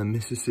on the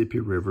Mississippi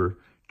River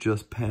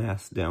just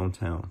past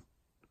downtown.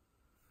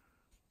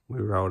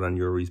 We were out on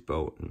Yuri's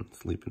boat and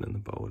sleeping in the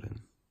boat, and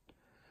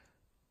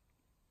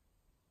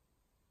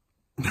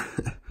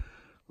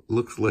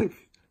looks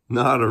like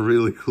not a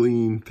really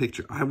clean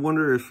picture. I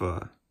wonder if,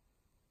 I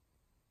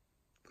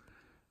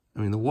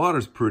mean, the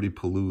water's pretty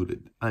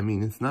polluted. I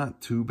mean, it's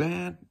not too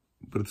bad,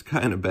 but it's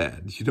kind of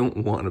bad. You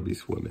don't want to be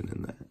swimming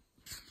in that.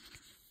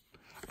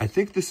 I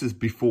think this is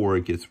before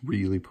it gets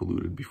really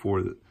polluted.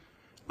 Before the,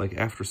 like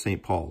after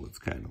St. Paul, it's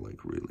kind of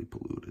like really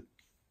polluted.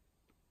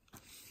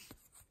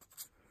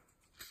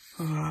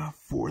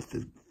 4th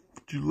of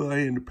July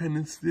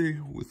Independence Day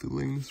with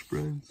Elena's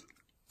friends.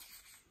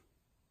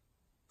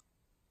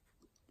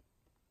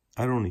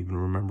 I don't even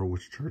remember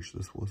which church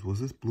this was. Was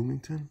this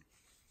Bloomington?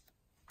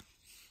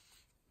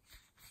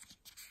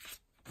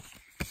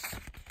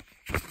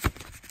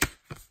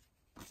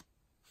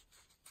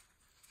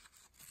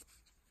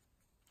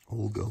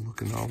 Olga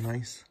looking all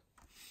nice.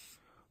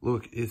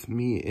 Look, it's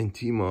me and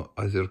Tima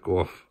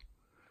Azerkov.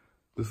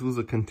 This was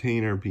a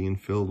container being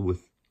filled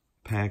with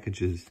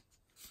packages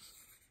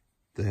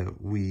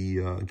that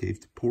we gave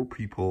to poor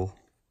people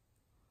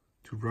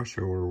to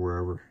Russia or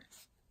wherever.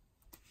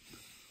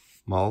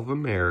 Mall of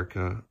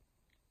America,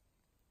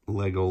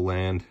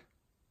 Legoland.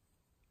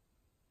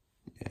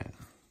 Yeah.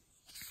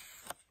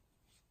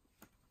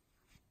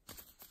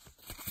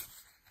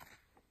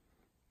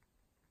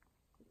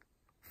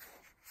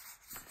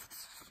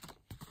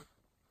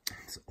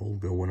 It's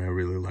Olga when I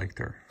really liked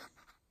her.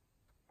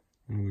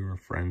 And we were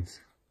friends.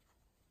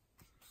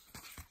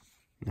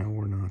 Now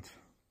we're not.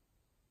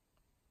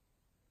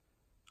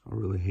 I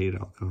really hate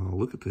alcohol.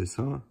 Look at this,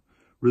 huh?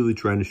 Really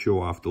trying to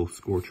show off those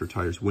Scorcher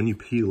tires. When you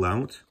peel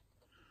out,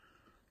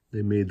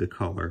 they made the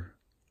color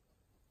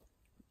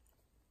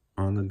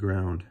on the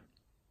ground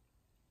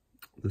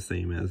the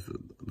same as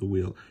the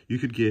wheel. You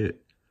could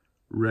get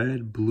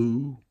red,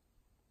 blue,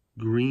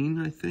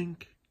 green, I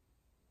think,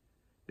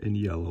 and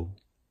yellow.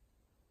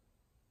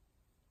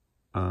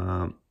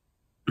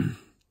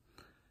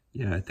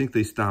 Yeah, I think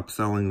they stopped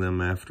selling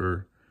them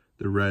after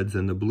the reds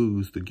and the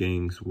blues, the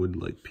gangs would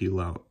like peel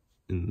out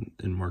and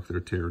mark their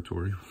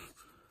territory.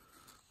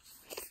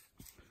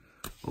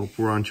 Oh,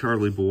 we're on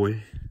Charlie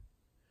Boy.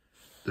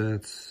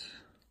 That's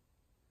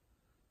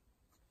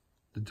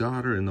the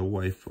daughter and the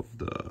wife of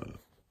the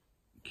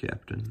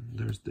captain.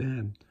 There's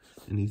Dad,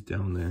 and he's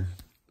down there.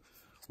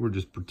 We're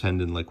just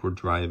pretending like we're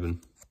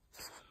driving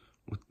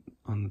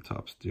on the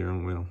top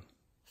steering wheel.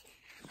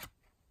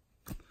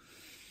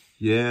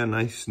 Yeah,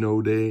 nice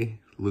snow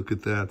day. Look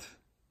at that.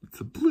 It's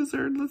a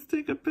blizzard. Let's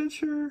take a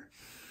picture.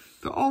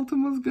 The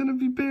Ultima's gonna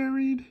be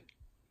buried.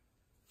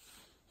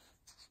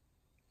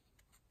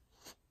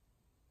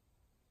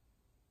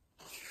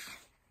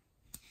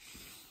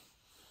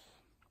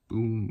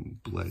 Boom,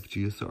 black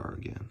GSR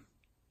again.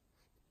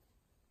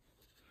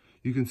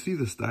 You can see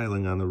the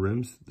styling on the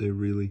rims. They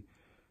really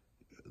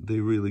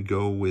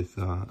go with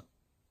the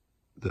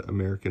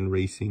American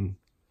racing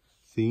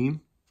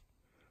theme.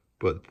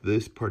 But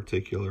this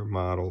particular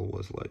model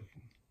was like,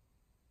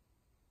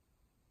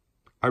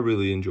 I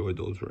really enjoyed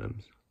those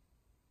rims.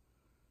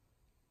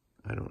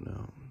 I don't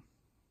know.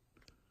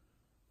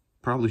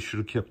 Probably should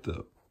have kept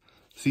the,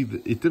 see,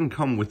 it didn't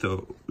come with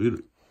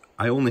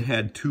I only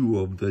had 2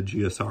 of the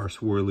GSR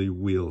swirly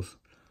wheels,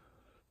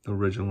 the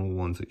original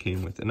ones it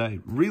came with. And I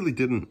really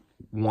didn't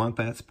want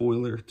that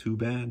spoiler too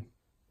bad.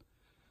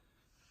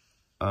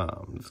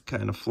 It's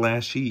kind of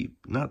flashy,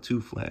 not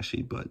too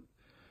flashy, but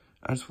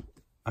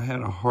I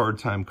had a hard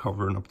time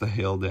covering up the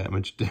hail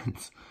damage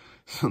dents.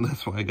 So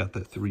that's why I got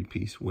that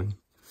 3-piece wing.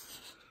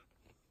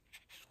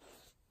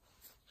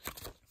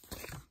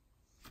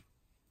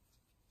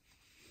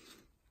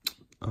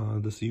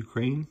 This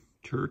Ukraine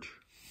church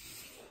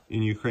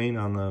in Ukraine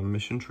on a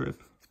mission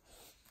trip.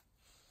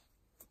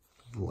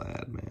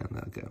 Vlad, man,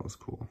 that guy was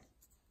cool.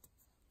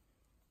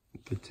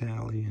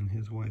 Vitaly and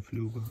his wife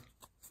Luba.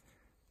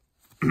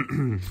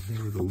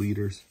 They were the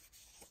leaders.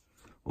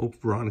 Oh,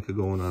 Veronica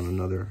going on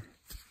another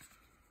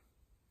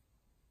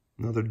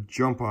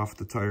jump off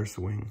the tire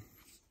swing.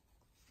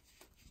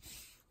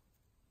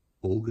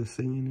 Olga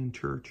singing in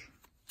church.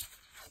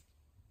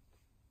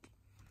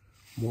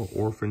 More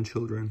orphan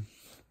children.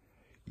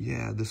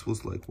 Yeah, this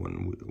was like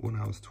when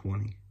I was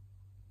 20.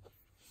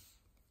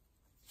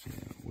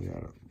 Yeah, we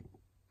had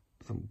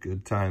some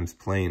good times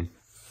playing.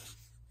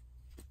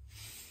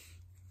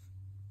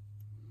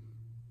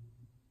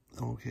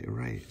 Okay,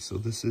 right. So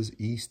this is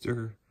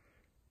Easter.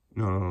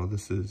 No,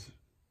 this is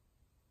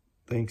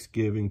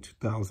Thanksgiving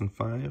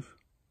 2005.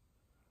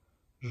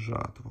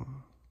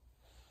 Жатва.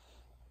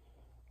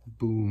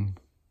 Boom.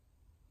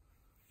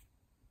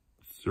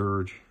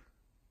 Serge.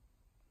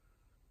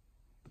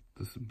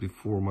 This is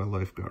before my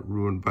life got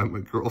ruined by my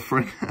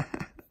girlfriend.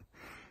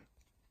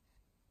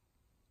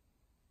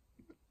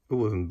 It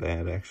wasn't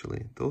bad,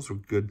 actually. Those were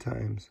good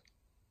times.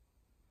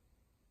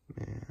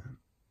 Man.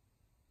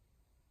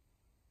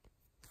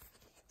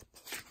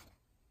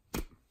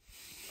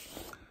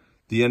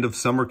 The end of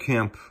summer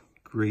camp,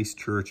 Grace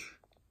Church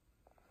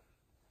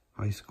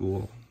High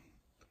School.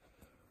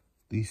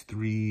 These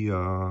 3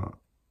 were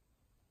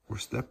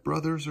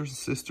stepbrothers or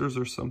sisters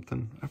or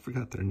something. I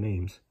forgot their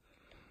names.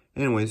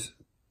 Anyways,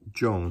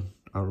 Joan.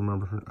 I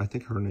remember her. I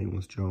think her name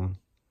was Joan.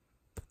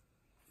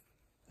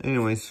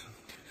 Anyways,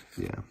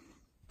 yeah.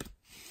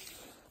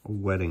 A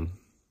wedding.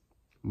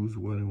 Whose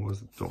wedding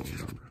was it? Don't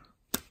remember.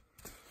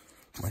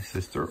 My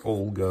sister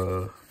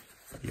Olga.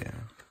 Yeah.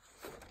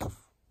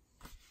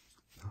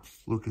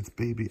 Look, it's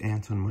baby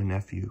Anton, my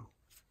nephew.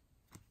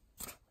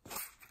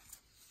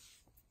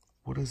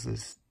 What is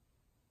this?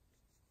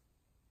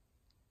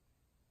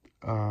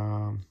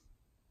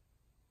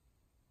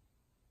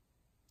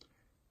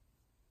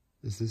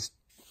 This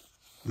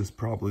is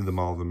probably the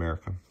Mall of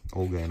America.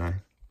 Olga and I.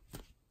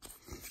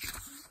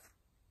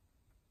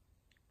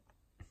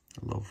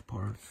 Love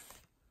Park.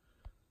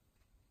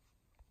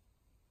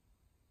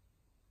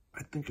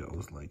 I think I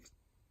was like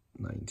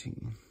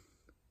 19.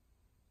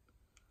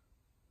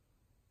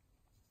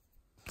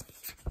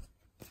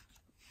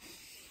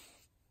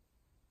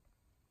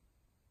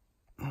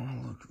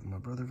 Oh, look, my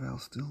brother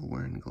Val's still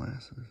wearing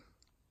glasses.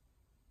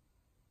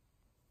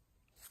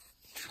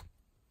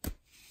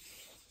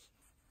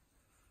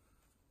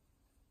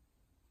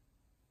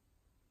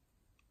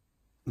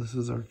 This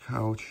is our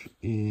couch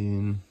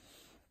in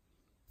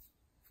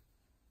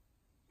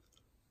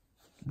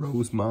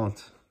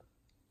Rosemont.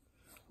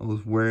 I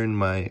was wearing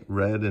my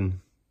red and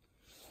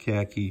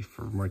khaki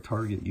for my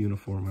Target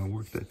uniform. I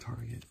worked at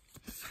Target.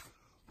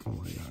 Oh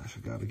my gosh,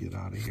 I gotta get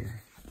out of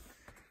here.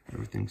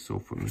 Everything's so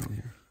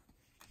familiar.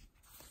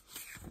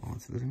 Oh,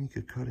 it's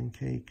Veronica cutting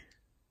cake.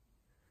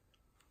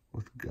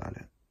 Let's got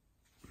it.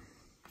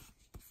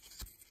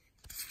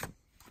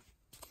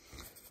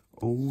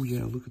 Oh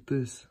yeah, look at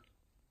this.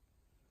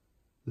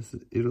 This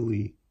is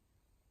Italy.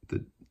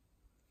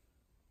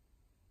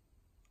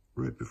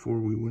 Right before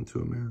we went to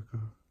America.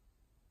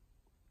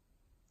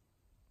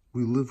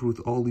 We lived with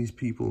all these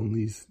people in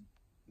these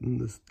in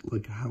this,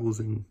 like,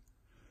 housing.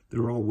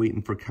 They're all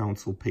waiting for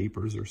council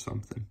papers or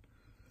something.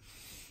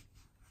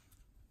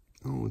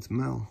 Oh, it's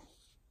Mel.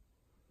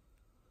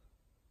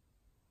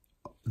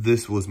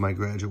 This was my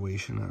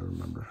graduation, I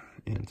remember.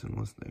 Anton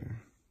was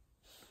there.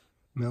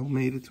 Mel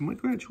made it to my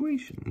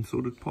graduation, and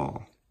so did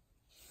Paul,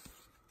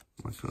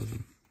 my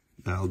cousin.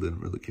 Val didn't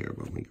really care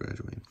about me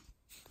graduating.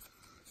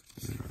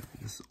 And,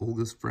 this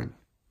Olga's friend.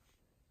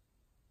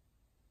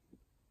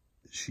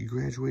 She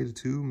graduated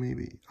too,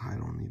 maybe. I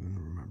don't even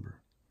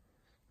remember.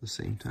 The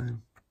same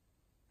time.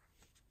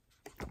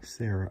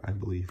 Sarah, I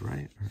believe,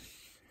 right?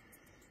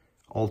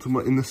 Ultima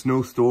in the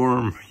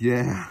snowstorm.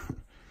 Yeah.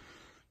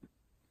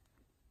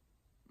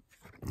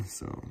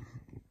 So,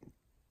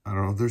 I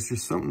don't know. There's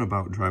just something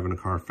about driving a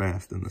car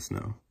fast in the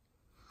snow.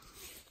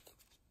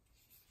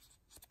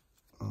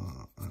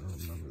 I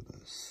don't remember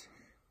this.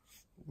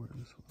 Where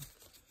this was.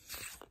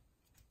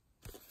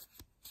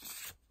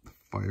 The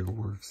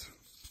fireworks.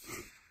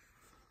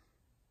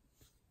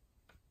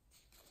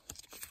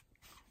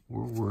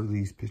 Where were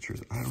these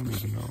pictures? I don't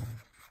even know.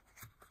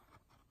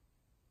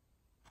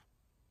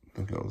 I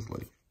think I was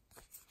like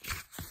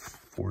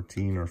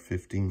 14 or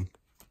 15.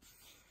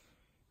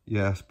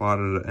 Yeah, I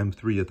spotted an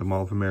M3 at the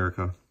Mall of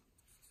America.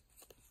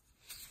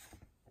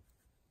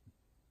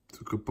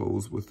 Took a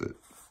pose with it.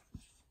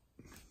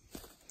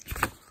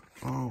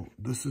 Oh,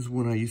 this is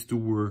when I used to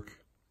work,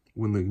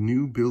 when the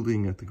new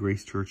building at the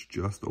Grace Church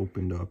just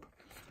opened up.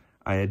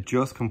 I had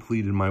just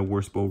completed my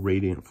Worspo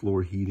Radiant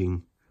Floor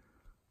Heating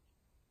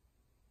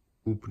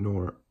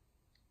Upnor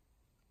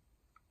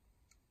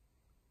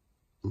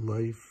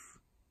Life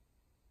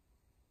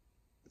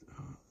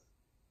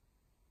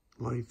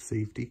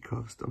Safety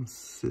Custom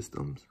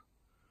Systems.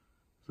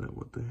 Is that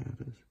what the hat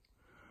is?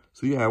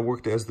 So yeah, I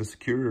worked as the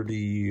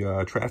security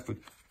traffic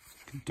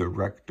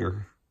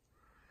director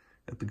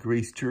at the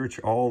Grace Church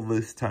all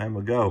this time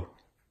ago.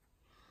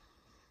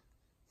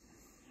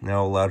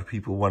 Now a lot of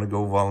people want to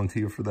go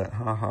volunteer for that.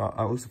 Haha,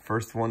 I was the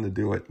first one to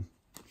do it.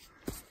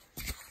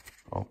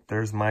 Oh,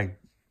 there's my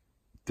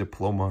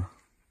diploma.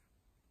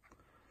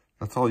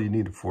 That's all you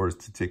need it for, is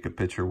to take a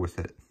picture with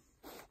it.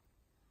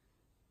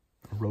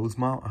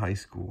 Rosemount High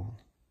School.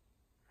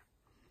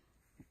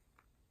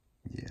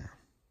 Yeah.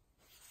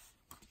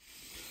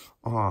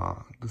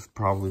 Ah, this is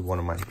probably one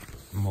of my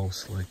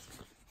most, like,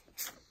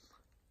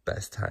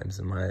 best times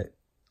in my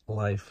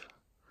life.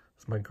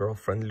 It's my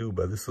girlfriend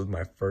Luba. This was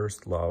my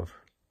first love.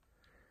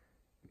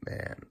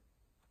 Man.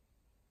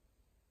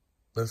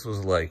 This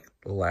was like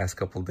the last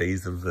couple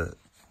days of the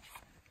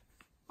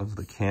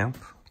camp.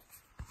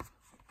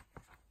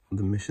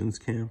 The missions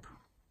camp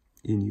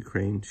in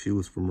Ukraine. She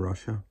was from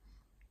Russia.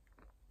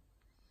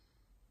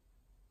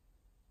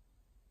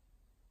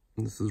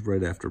 And this is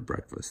right after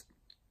breakfast.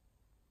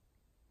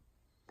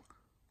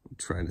 I'm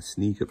trying to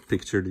sneak a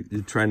picture,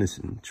 trying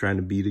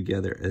to be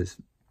together as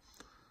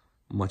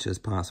much as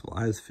possible.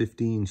 I was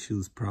 15, she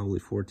was probably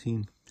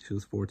 14. She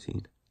was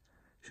 14.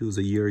 She was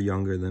a year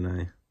younger than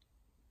I.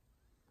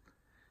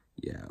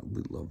 Yeah,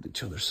 we loved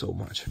each other so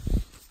much.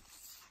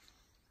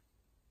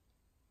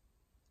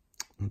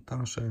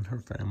 Natasha and her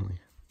family.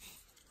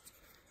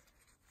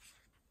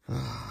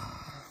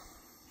 I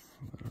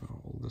don't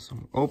know, oldest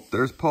one. Oh,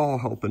 there's Paul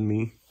helping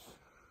me.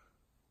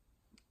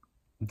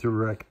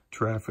 Direct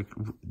traffic.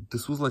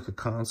 This was like a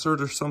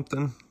concert or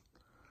something.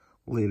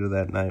 Later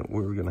that night,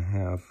 we were gonna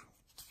have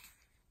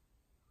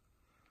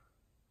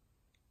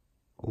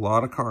a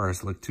lot of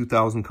cars, like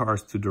 2,000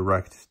 cars to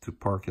direct to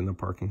park in the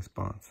parking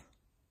spots.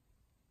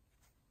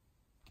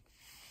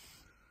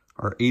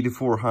 Our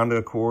 84 Honda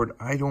Accord,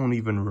 I don't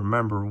even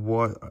remember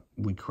what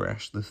we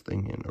crashed this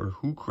thing in or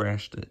who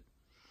crashed it.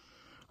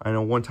 I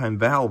know one time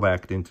Val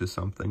backed into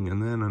something,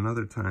 and then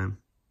another time,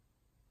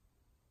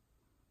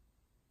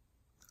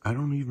 I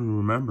don't even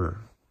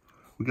remember.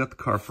 We got the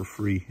car for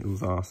free. It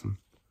was awesome.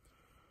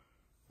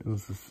 It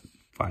was a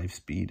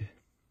 5-speed.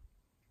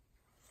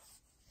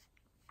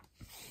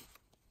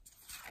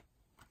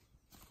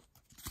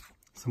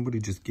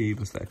 Somebody just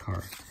gave us that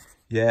car.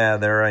 Yeah,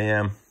 there I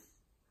am.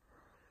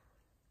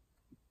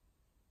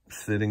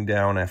 Sitting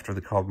down after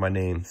they called my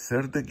name.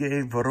 Serge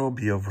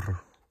Vorobyov.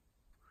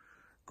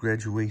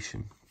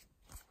 Graduation.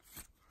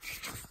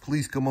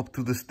 Please come up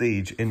to the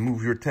stage and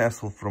move your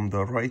tassel from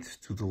the right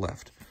to the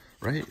left.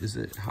 Right? Is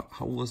it,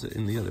 how was it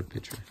in the other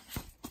picture?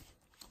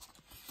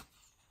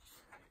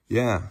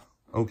 Yeah,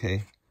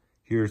 okay.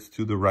 Here's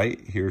to the right,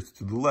 here's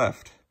to the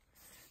left.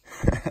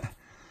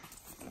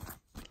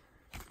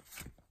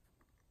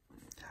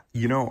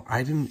 You know,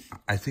 I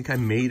think I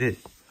made it.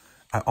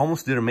 I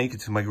almost didn't make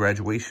it to my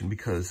graduation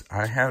because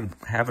I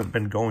haven't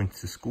been going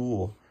to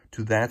school,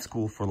 to that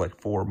school for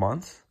like 4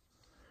 months.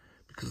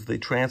 Because they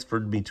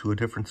transferred me to a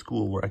different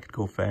school where I could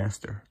go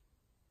faster.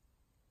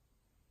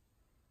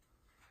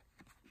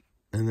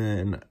 And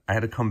then I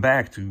had to come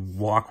back to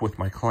walk with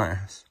my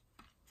class.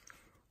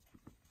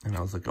 And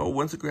I was like, oh,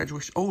 when's the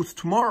graduation? Oh, it's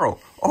tomorrow.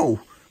 Oh,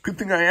 good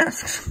thing I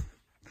asked.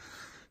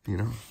 You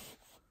know.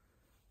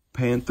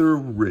 Panther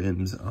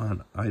rims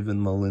on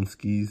Ivan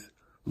Malinsky's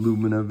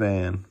Lumina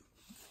van.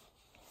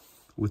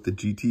 with the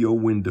GTO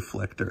wind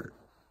deflector.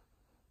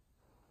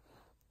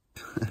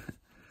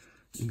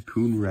 In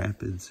Coon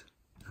Rapids.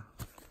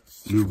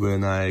 Luba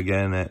and I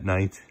again at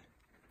night.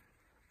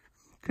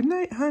 Good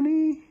night,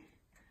 honey.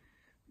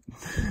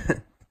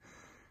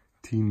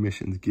 Teen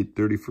missions. Get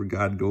dirty for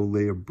God. Go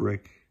lay a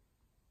brick.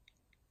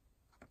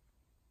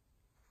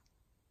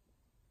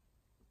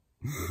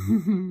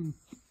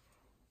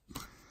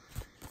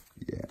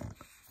 Yeah.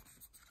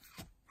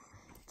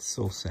 It's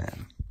so sad.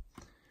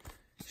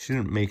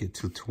 Shouldn't make it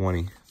to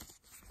 20.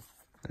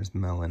 There's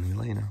Mel and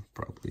Elena,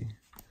 probably.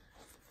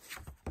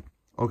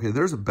 Okay,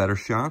 there's a better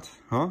shot,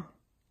 huh?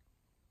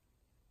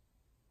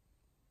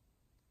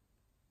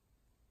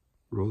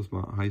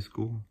 Rosemont High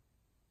School.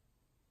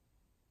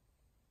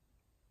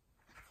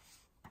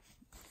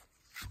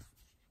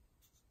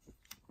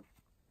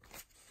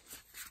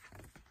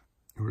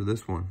 Or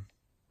this one.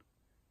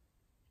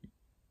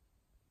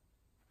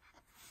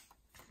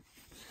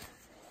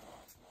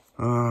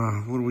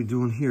 What are we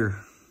doing here?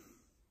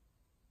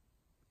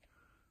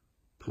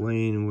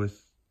 Playing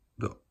with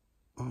the,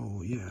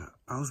 oh yeah,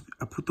 I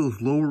put those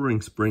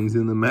lowering springs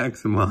in the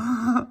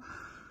Maxima.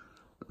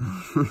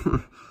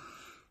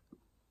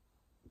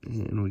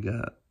 And we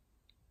got,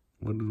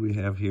 what do we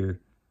have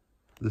here?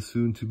 The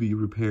soon to be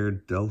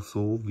repaired Del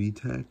Sol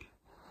VTEC.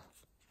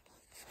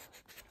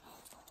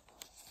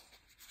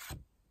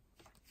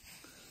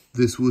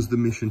 This was the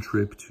mission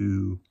trip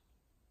to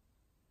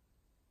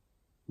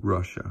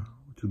Russia,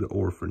 to the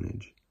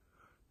orphanage.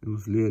 It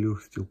was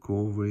Leluch,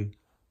 Stilkove,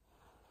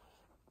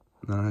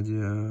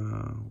 Nadia,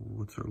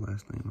 what's her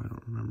last name? I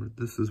don't remember.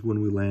 This is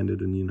when we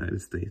landed in the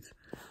United States.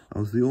 I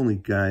was the only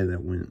guy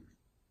that went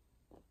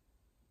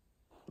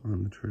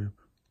on the trip.